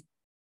want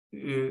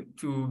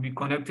to be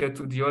connected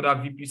to the other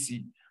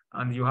VPC,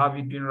 and you have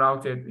it being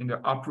routed in the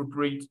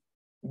appropriate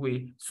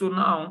way. So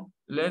now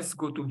let's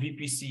go to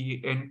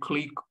VPC and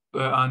click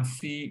and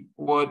see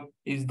what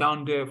is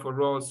down there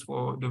for us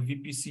for the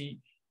VPC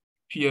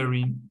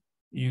peering.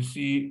 You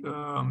see,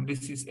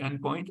 this is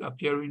endpoint.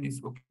 Peering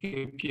is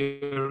okay.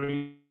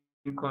 Peering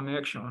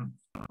connection.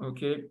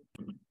 Okay.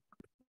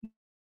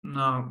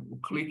 Now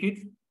click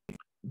it.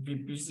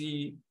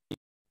 VPC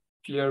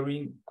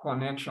peering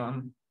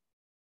connection.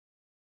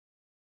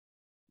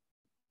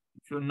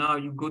 So now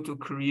you go to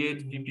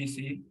create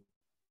VPC,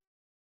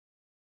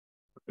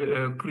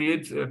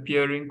 create a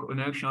peering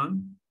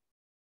connection.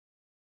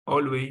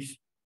 Always,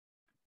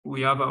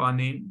 we have our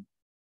name,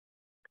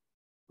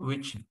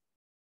 which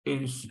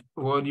is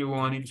what you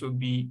want it to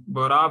be.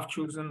 But I've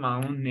chosen my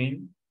own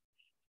name,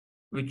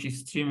 which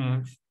is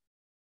Subnets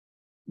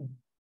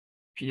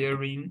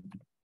peering.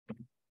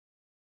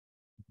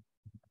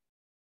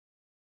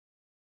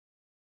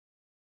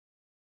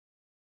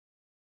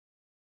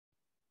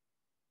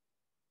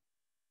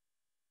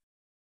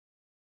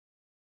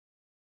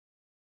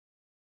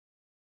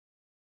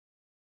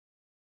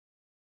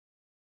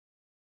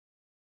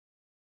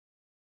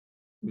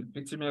 With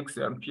PTMX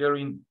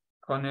peering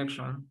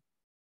connection.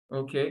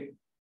 Okay.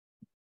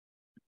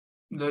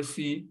 Let's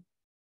see.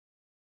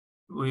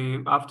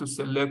 We have to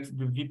select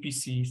the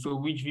VPC. So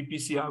which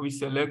VPC are we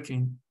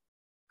selecting?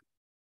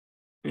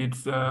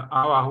 It's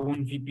our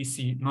own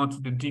VPC,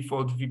 not the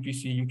default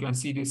VPC. You can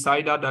see the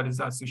CIDR that is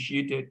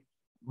associated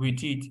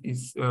with it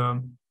is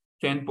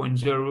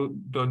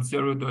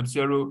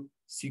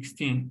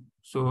 10.0.0.016.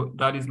 So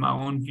that is my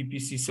own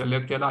VPC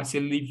selected. I say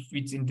leave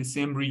it in the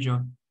same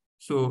region.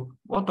 So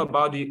what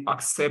about the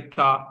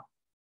acceptor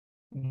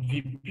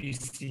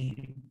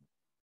VPC?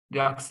 The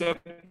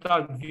acceptor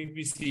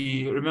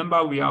VPC,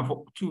 remember we have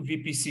 2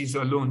 VPCs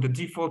alone, the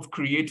default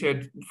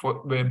created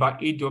by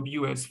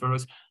AWS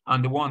first,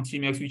 and the one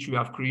TMX which we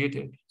have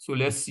created. So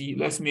let's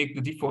make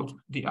the default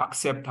the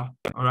acceptor,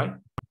 all right?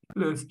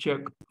 Let's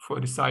check for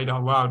the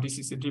CIDR. Wow, this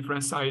is a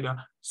different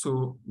CIDR.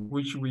 So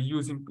which we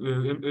using,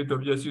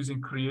 AWS using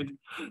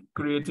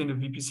creating the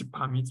VPC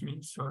permit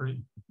me,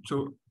 sorry.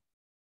 So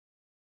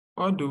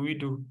what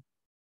do?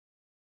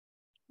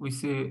 We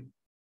say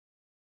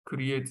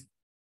create.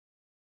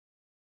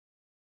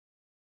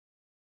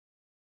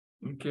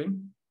 Okay.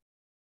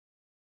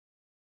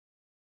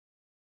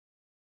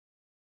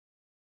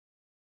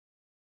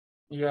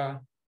 Yeah.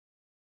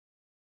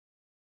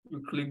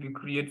 You click the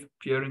create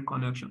peering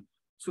connection.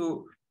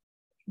 So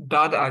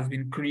that has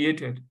been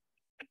created.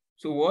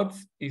 So what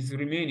is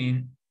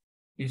remaining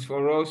is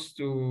for us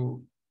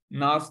to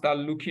now start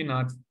looking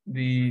at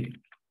the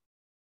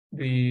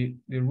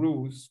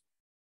rules.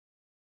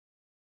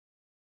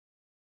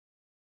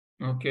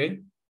 Okay.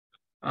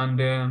 And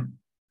then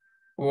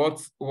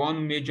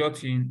one major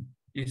thing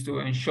is to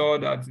ensure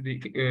that the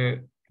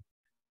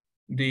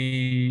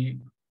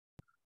VPC,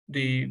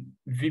 the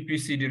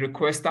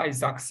requester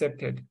is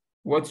accepted.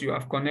 What you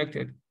have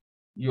connected,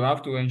 you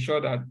have to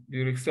ensure that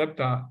the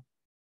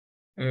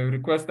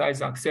requester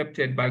is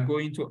accepted by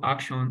going to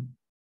action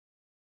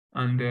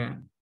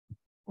and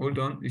hold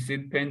on, it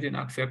said pending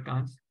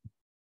acceptance.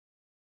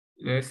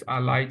 Let's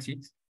highlight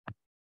it.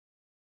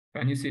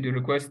 Can you see the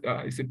request?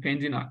 It's a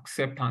pending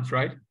acceptance,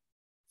 right?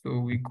 So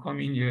we come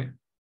in here,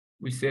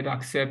 we said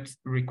accept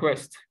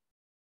request.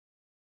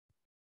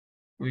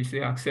 We say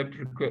accept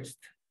request.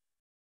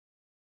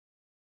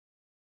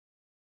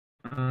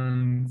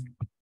 And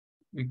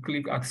we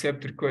click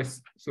accept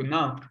request. So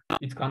now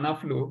it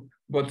cannot flow,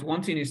 but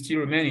one thing is still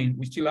remaining.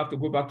 We still have to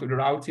go back to the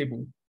route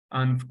table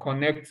and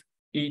connect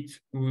it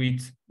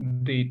with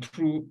the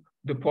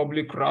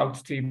public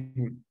route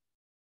table.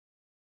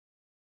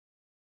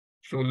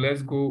 So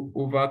let's go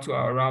over to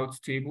our route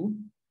table,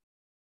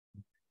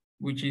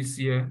 which is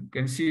here. You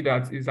can see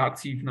that it's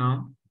active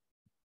now.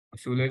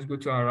 So let's go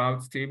to our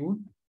route table.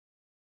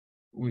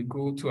 We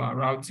go to our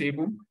route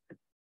table.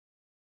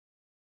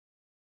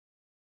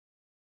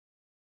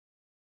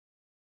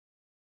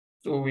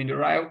 So in the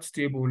route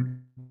table,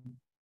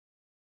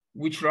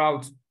 which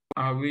route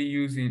are we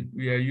using?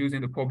 We are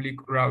using the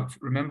public route.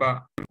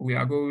 Remember, we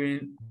are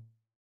going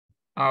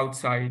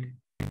outside.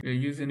 We're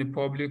using the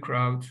public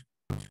route.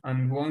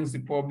 And once the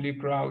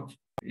public route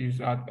is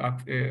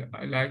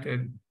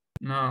highlighted,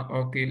 now,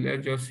 okay,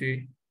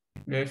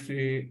 let's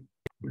say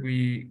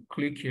we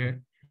click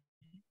here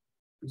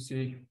to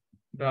see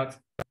that.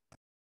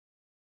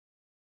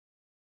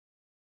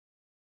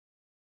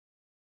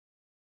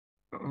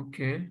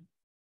 Okay.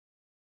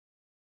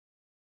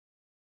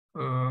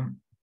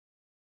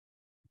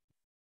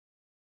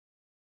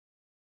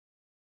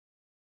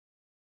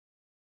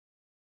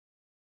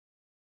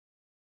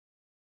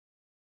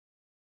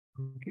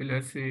 Okay,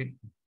 let's say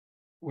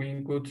we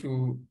go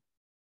to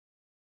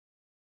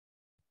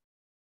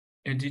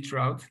edit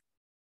route.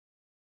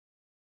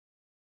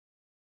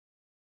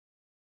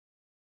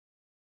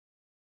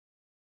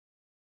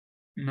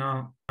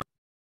 Now,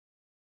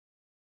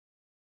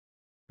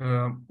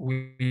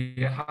 we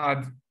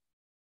had,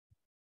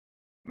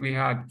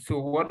 so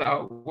what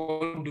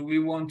do we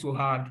want to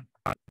add?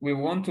 We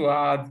want to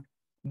add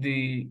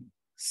the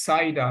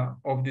CIDR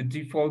of the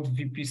default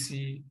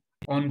VPC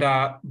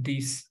under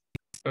this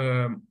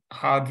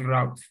hard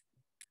route.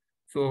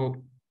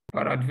 So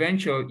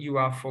peradventure, you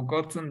have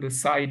forgotten the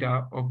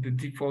CIDR of the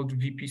default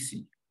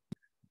VPC.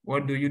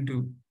 What do?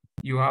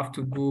 You have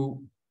to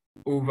go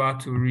over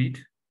to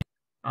read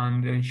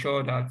and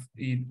ensure that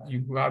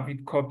you have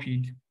it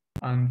copied,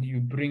 and you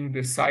bring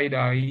the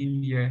CIDR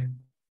in here.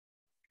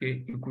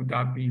 Okay, it could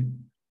have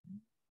been,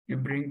 you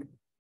bring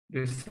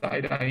the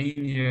CIDR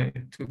in here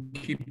to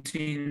keep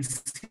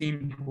things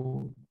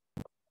simple.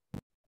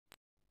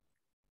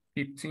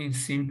 Keep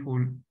things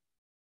simple.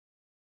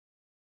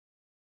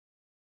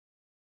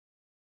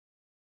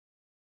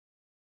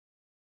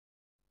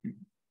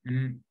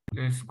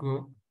 Let's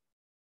go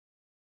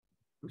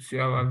to see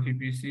our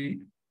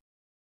VPC.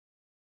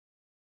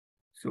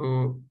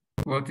 So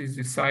what is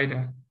the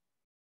CIDR?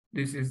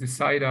 This is the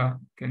CIDR.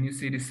 Can you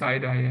see the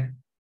CIDR here?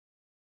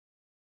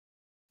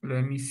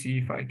 Let me see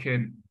if I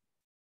can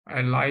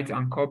highlight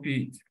and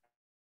copy it.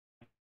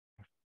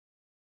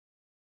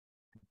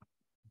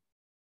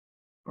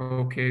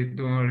 Okay,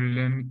 don't worry,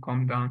 let me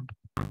come down.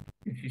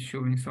 If it's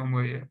showing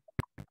somewhere here,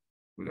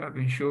 would have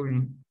been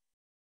showing.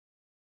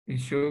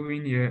 It's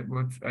showing here,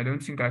 but I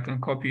don't think I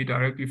can copy it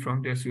directly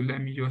from there. So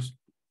let me just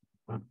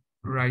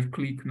right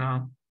click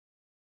now.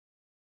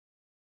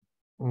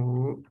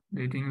 Oh,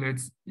 they didn't let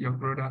your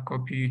brother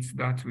copy it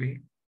that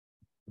way.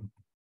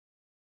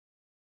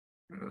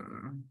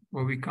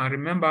 But we can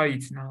remember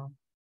it now.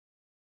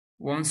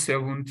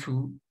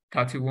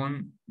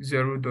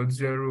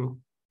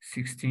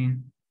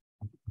 172.31.0.0.16.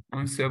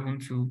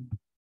 172.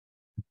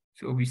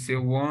 So we say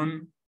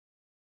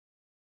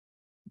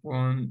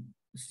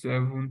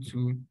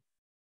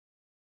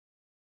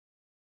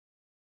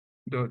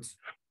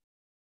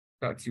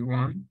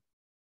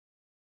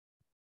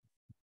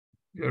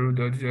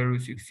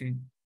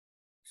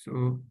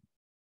So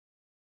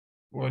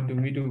what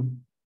do?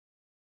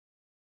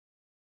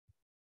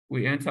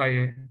 We enter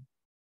here.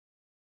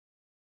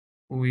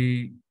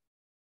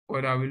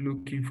 What are we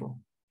looking for?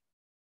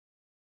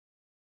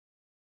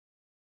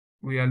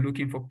 We are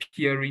looking for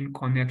peering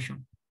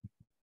connection.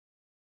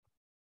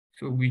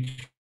 So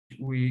which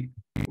we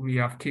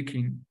have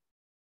taken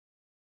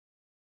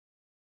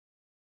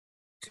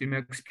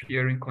CMX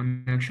peering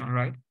connection,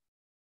 right?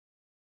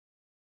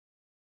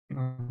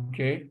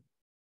 Okay.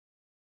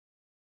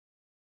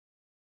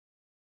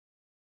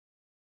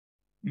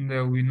 And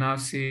then we now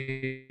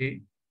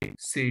say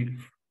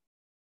save.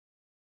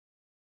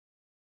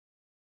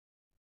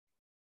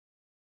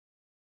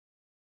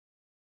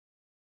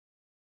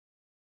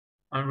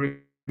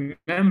 And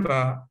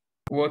remember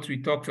what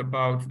we talked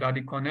about, that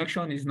the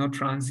connection is not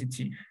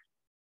transitive.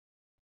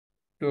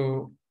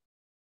 So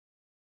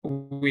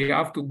we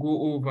have to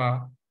go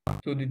over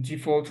to the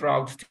default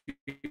route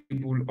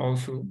table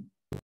also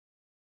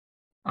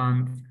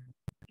and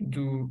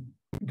do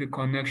the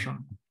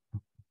connection.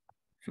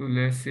 So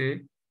let's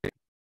say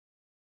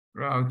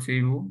route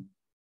table.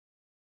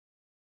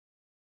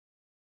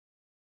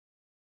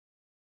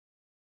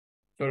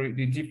 Sorry,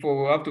 the default,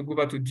 we'll have to go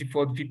back to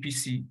default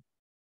VPC.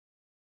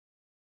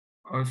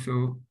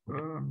 Also,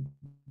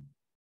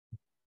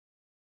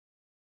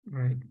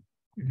 right.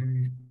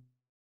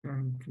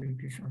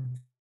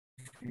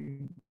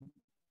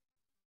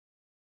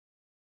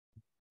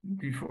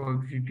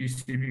 Default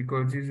VPC,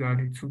 because these are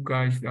the two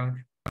guys that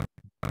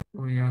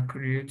we are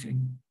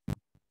creating.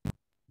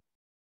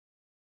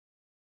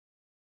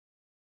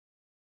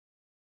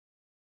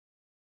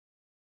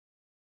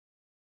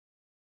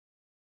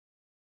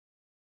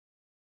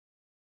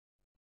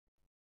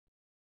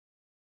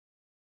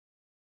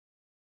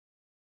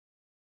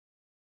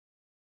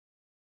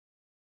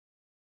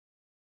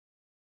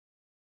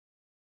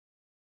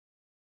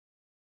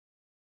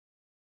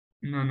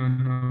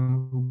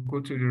 No.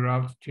 Go to the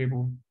route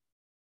table.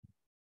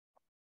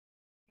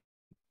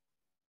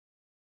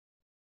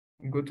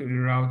 Go to the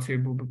route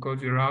table, because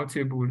the route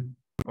table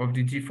of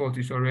the default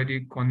is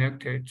already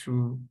connected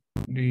to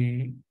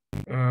the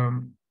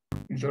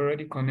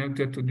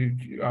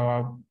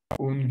our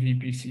own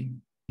VPC.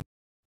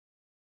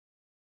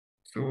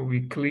 So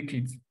we click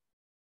it,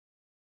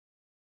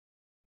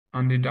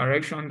 and the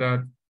direction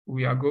that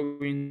we are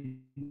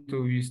going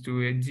to is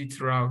to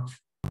edit route.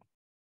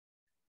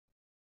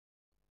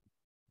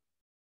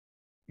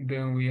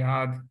 Then we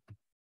add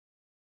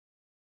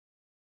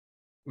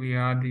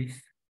this.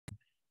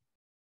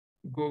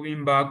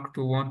 Going back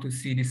to want to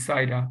see the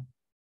CIDR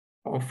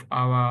of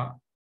our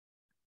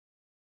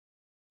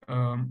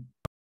own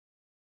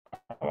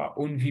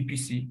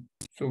VPC,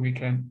 so we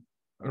can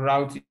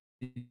route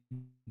it.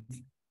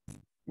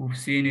 We've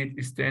seen it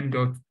is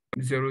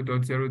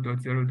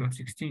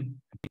 10.0.0.0.16.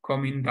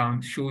 Coming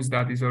down shows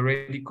that it's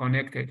already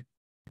connected,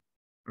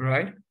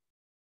 right?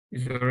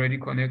 is already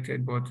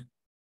connected, but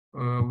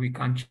we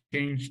can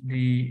change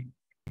the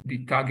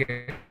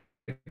target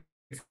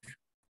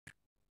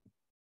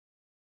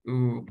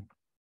to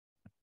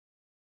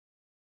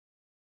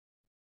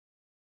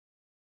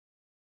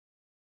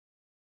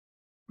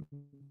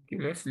okay,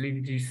 let's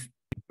leave this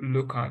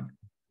local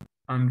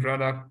and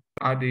rather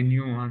add a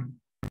new one.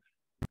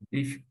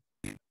 If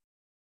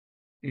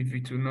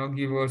it will not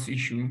give us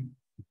issue,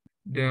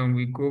 then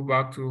we go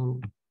back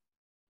to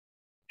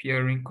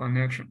peering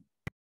connection.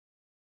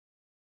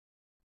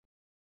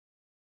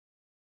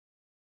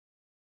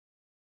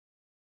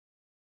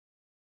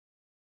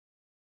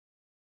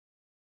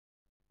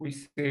 We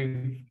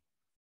save.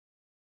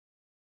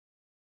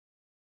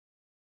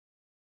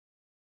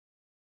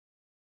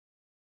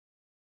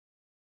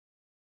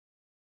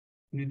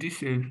 Did you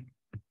save?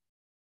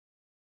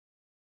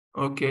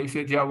 Okay,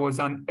 so there was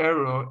an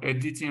error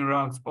editing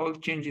routes. All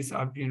changes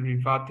have been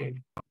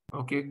reverted.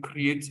 Okay,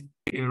 create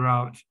a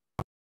route.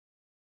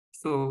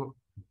 So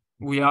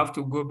we have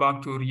to go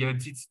back to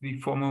re-edit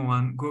the former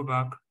one, go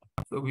back.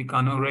 So we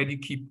can already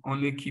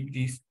only keep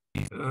this.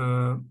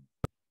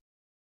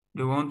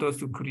 They want us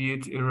to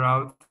create a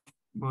route,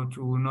 but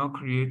we will not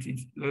create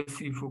it. Let's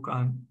see if we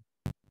can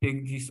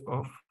take this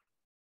off.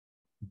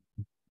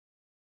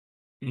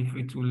 If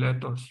it will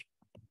let us.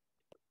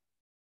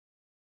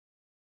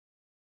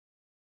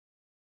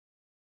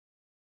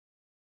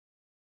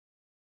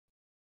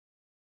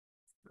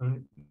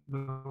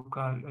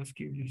 Local, let's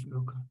keep this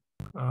local.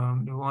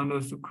 They want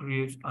us to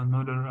create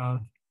another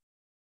route.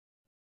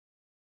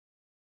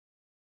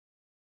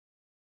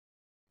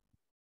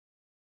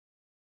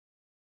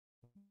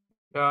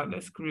 Yeah,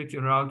 let's create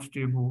a route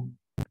table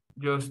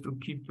just to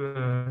keep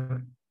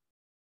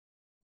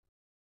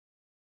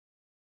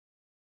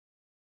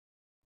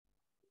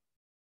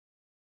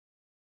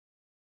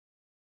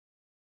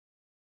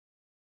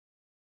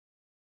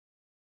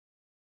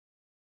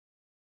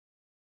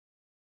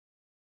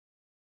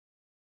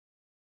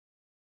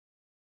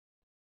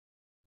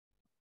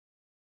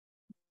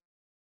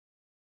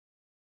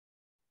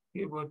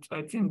okay, but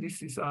I think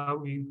this is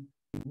how we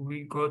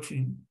got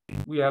in.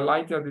 We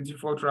highlighted the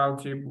default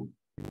route table.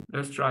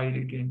 Let's try it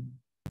again.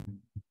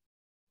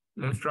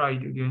 Let's try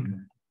it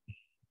again.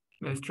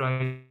 Let's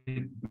try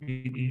it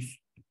with this,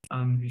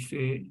 and we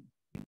say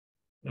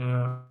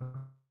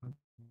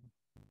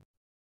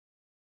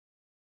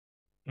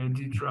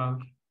edit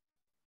route.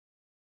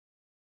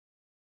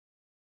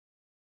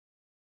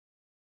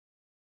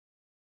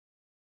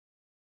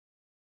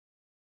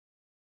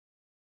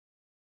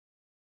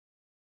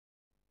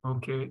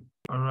 Okay,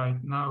 all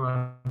right. Now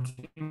I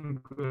think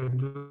we're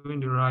doing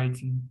the right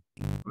thing.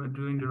 We're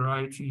doing the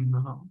right thing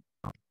now.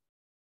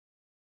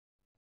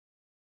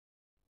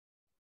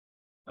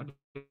 I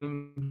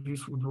think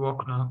this would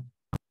work now.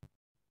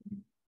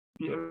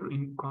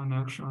 Peering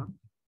connection.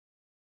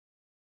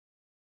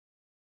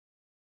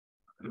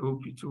 I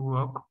hope it will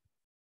work.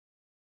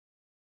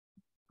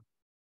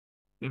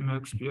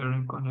 Emacs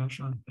peering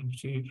connection and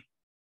save.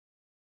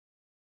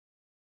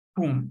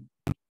 Boom.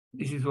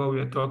 This is what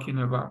we are talking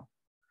about.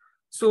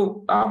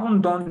 So having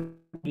done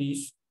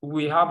this,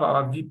 we have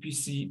our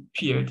VPC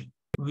paired,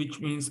 which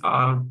means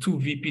our two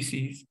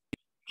VPCs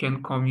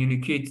can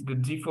communicate. The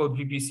default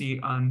VPC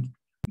and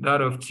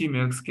that of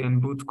Tmex can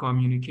both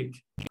communicate.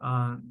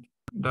 And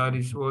that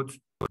is what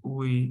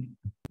we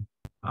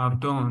have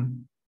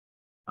done.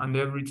 And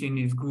everything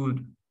is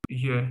good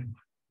here.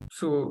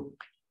 So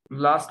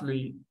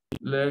lastly,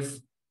 let's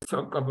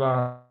talk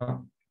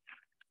about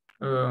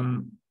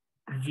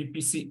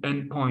VPC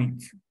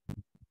endpoint.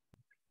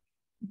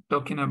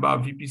 Talking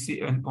about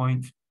VPC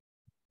endpoint,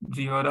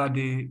 the other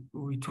day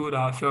we told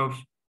ourselves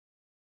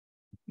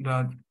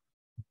that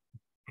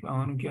I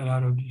want to get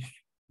out of this.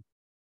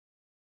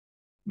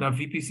 The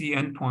VPC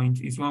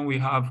endpoint is when we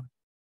have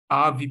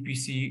our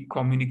VPC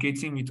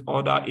communicating with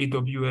other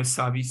AWS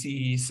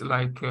services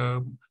like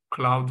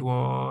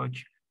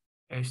CloudWatch,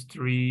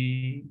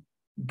 S3,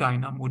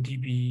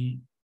 DynamoDB,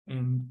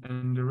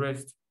 and the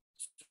rest.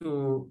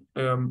 So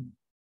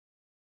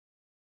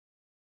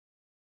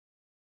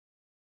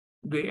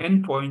the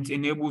endpoint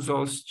enables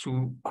us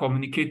to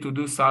communicate to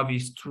those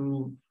services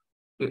through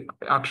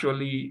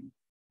actually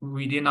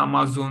within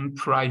Amazon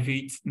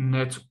private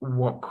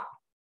network.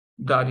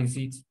 That is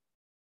it.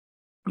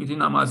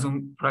 Within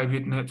Amazon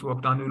private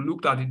network. And we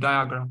looked at the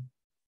diagram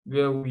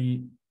where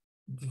we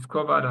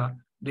discovered that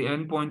the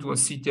endpoint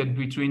was seated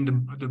between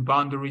the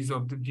boundaries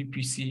of the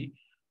VPC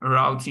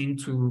routing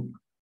to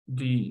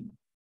the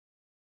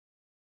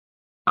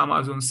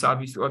Amazon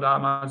service, other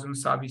Amazon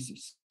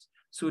services.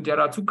 So there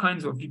are two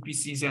kinds of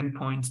VPCs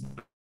endpoints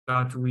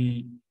that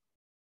we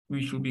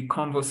should be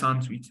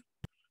conversant with.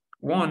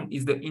 One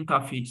is the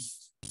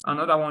interface.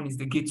 Another one is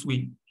the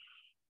gateway.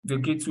 The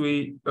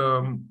gateway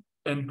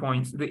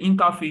endpoints. The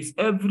interface,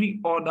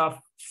 every other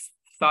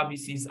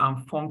services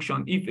and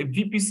function. If a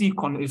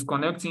VPC is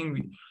connecting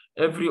with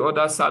every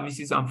other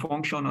services and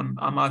function on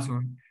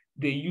Amazon,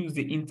 they use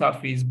the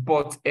interface,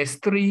 but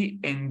S3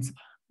 and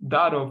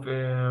that of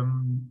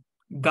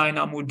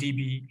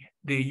DynamoDB,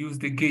 they use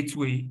the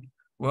gateway.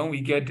 when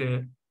we get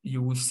there,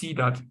 you will see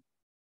that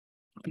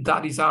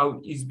that is how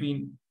it's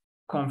been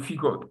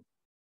configured.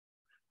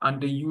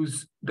 And they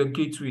use the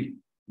gateway,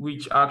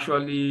 which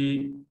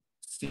actually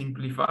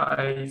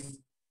simplifies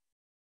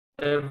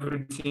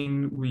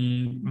everything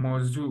we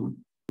must do.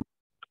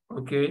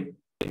 Okay,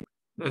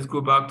 let's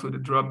go back to the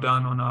drop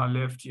down on our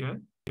left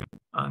here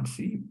and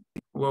see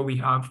what we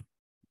have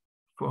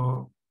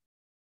for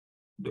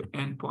the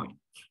endpoint.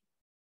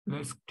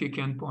 Let's take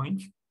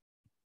endpoint.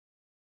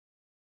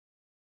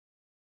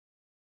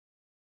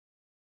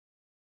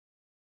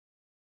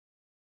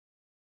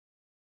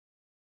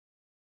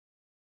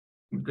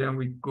 Then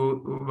we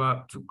go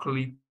over to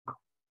click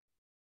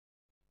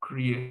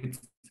create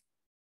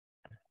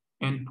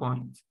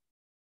endpoint.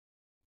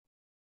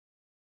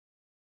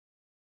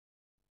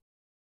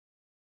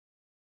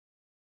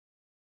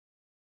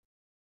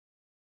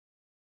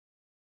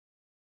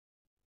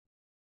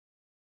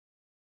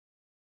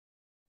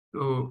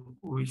 So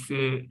we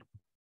say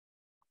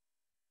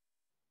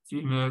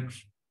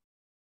tmx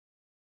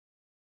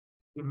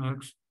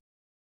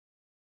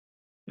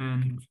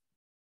and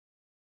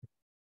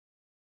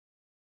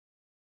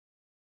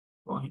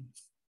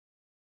points.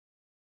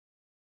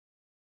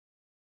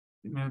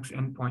 Tmx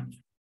endpoint.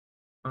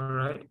 All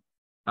right.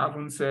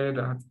 Having said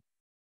that,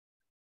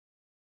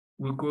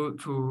 we go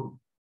to,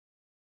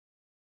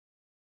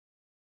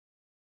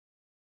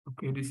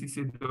 okay, this is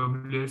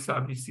AWS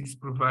services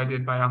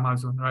provided by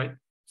Amazon, right?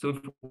 So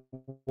if we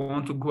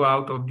want to go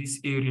out of this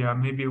area,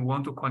 maybe we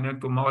want to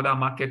connect to other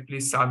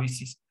marketplace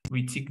services,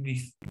 we tick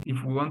this.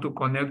 If we want to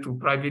connect to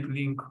private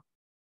link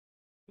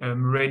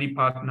ready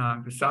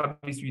partner, the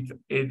service with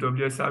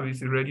AWS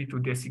service is ready to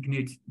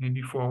designate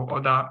maybe for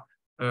other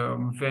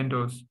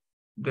vendors.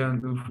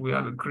 Then if we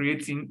are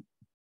creating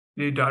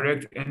the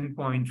direct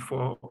endpoint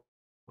for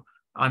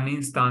an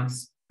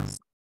instance,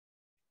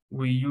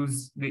 we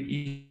use the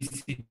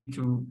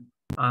EC2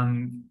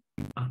 and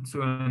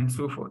so on and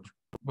so forth.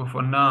 But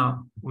for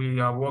now, we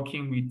are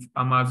working with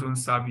Amazon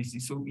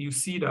services. So you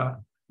see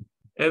that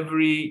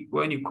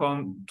when you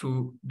come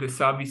to the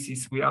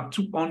services, we have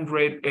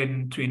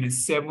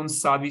 227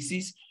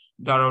 services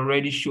that are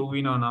already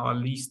showing on our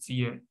list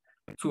here.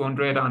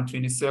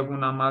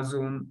 227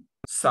 Amazon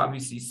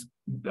services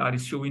that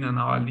is showing on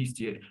our list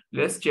here.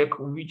 Let's check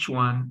which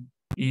one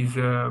is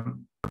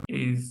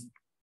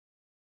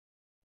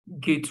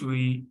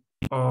gateway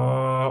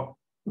or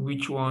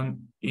which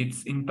one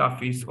it's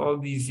interface. All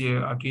these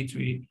here are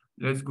gateway.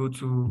 Let's go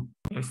to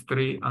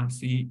S3 and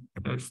see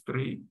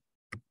S3.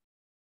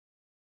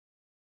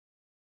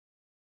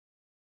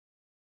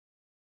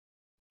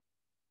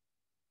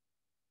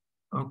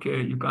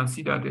 Okay, you can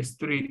see that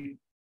S3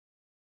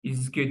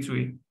 is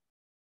gateway.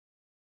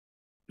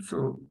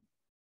 So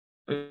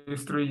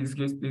S3 is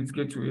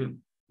gateway.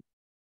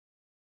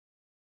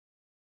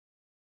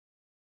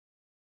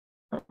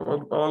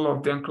 All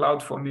of them,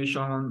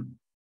 CloudFormation,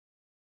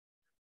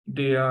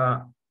 they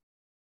are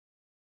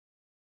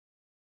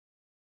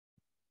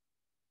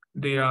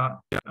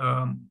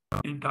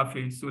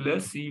interface. So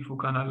let's see if we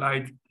can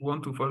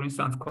want to, for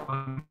instance,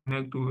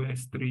 connect to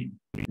S3.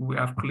 We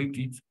have clicked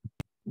it.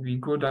 We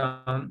go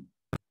down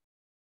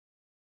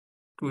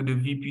to the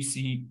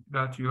VPC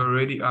that we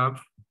already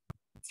have,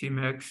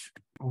 TMX.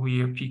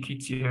 We pick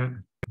it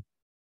here.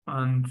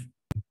 And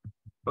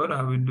what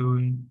are we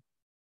doing?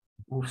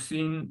 We've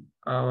seen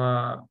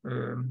our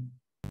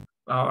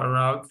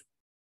route.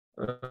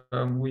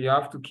 We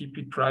have to keep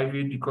it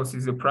private because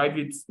it's a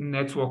private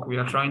network we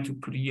are trying to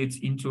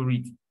create into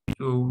it.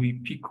 So we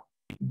pick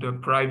the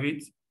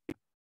private.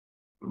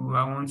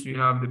 Once we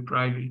have the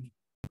private,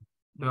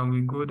 then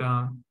we go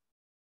down.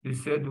 They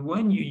said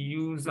when you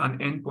use an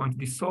endpoint,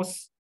 the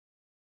source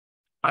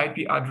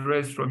IP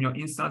address from your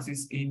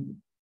instances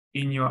in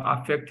your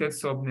affected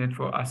subnet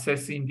for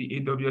accessing the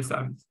AWS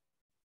service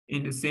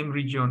in the same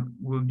region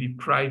will be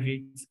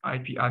private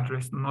IP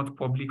address, not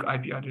public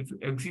IP address.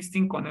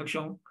 Existing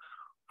connection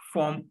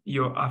from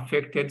your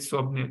affected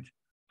subnet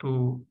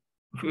to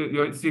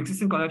the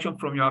existing connection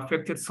from your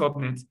affected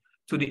subnet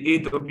to the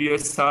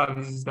AWS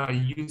services that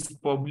use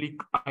public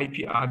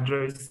IP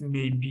address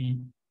may be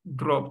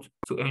dropped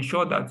to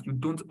ensure that you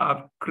don't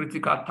have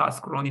critical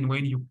task running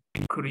when you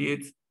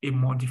create a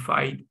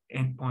modified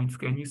endpoint.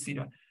 Can you see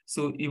that?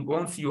 So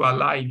once you are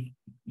live,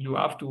 you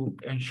have to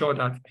ensure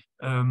that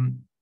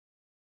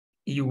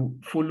you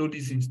follow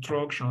this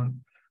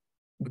instruction,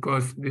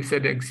 because they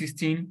said the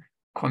existing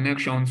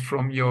connections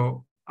from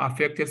your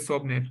affected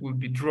subnet will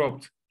be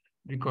dropped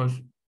because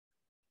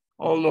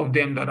all of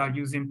them that are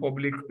using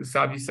public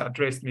service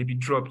address may be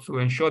dropped to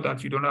ensure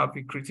that you don't have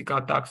a critical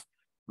task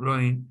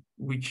running,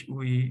 which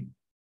we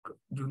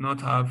do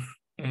not have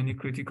any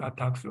critical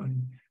task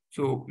running.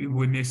 So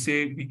we may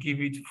say we give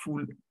it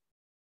full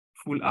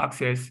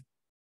access,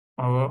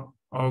 or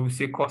we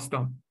say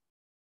custom.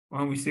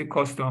 When we say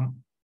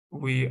custom,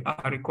 we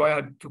are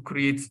required to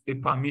create a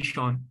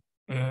permission,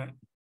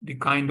 the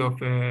kind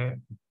of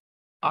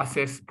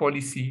access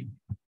policy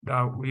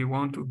that we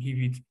want to give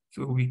it.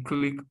 So we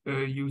click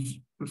use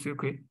to say,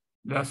 okay,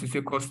 let's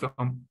say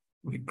custom.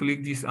 We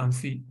click this and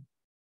see.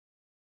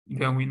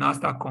 Then we now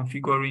start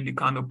configuring the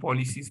kind of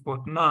policies.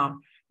 But now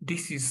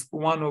this is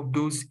one of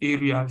those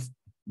areas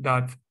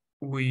that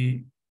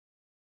we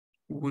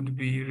would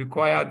be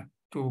required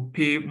to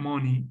pay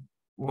money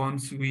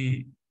once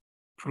we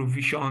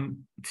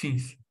provision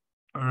things.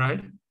 All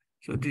right.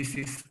 So this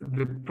is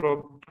the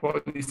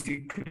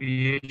policy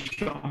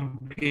creation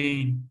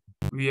pane,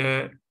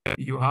 where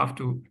you have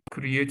to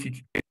create it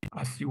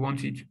as you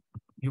want it.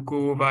 You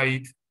go over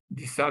it,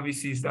 the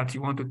services that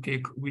you want to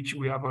take, which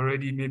we have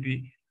already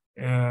maybe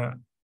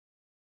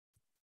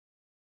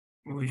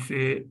we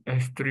say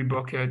S3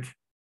 bucket.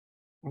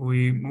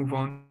 We move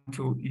on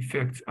to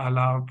effects,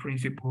 allow,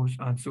 principles,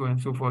 and so on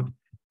and so forth.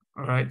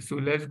 All right. So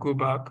let's go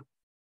back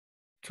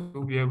to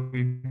where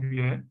we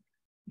were,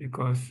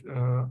 because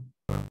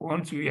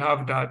once we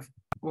have that,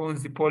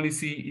 once the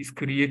policy is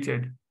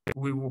created,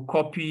 we will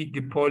copy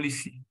the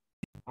policy.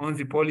 Once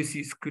the policy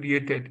is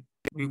created,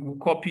 we will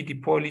copy the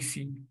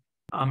policy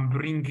and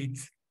bring it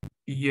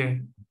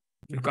here,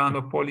 the kind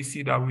of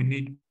policy that we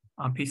need,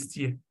 and paste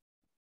here.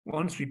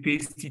 Once we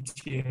paste it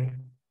here,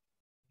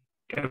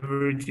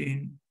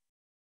 everything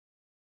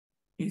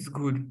is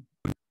good.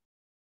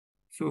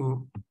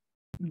 So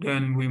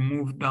then we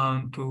move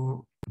down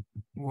to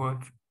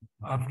what?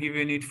 I've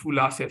given it full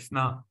access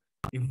now.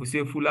 If we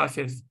say full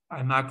access,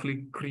 I now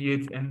click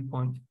create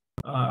endpoint.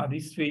 At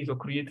this phase of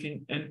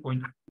creating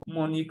endpoint,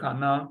 money can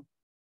now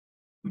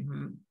be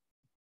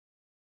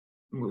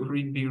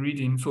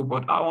reading. So,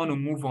 but I want to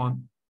move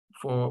on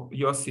for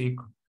your sake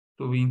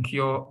to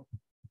incur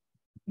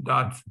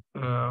that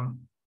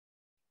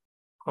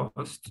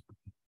cost,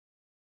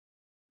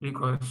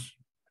 because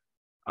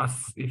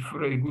as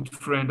a good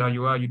friend that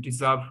you are, you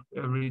deserve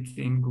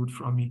everything good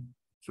from me.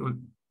 So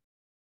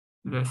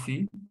let's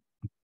see.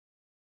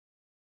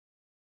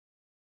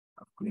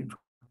 Click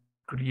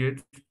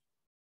create.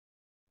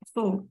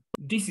 So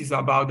this is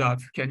about that.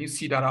 Can you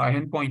see that our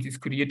endpoint is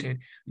created?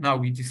 Now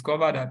we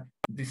discover that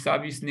the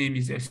service name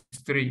is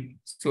S3.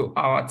 So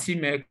our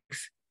TMX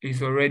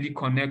is already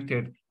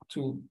connected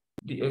to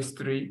the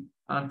S3,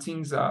 and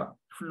things are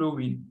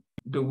flowing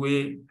the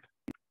way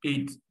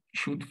it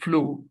should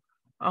flow.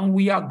 And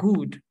we are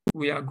good.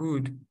 We are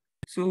good.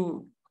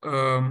 So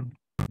the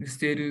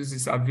status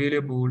is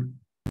available,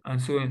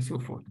 and so on and so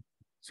forth.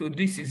 So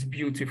this is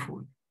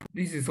beautiful.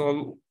 This is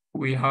all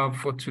we have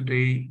for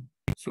today.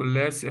 So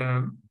let's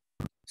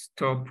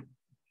stop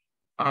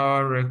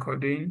our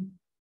recording.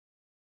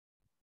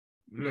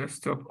 Let's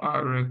stop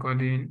our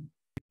recording.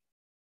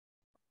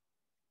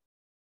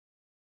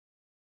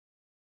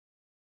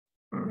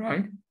 All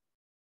right.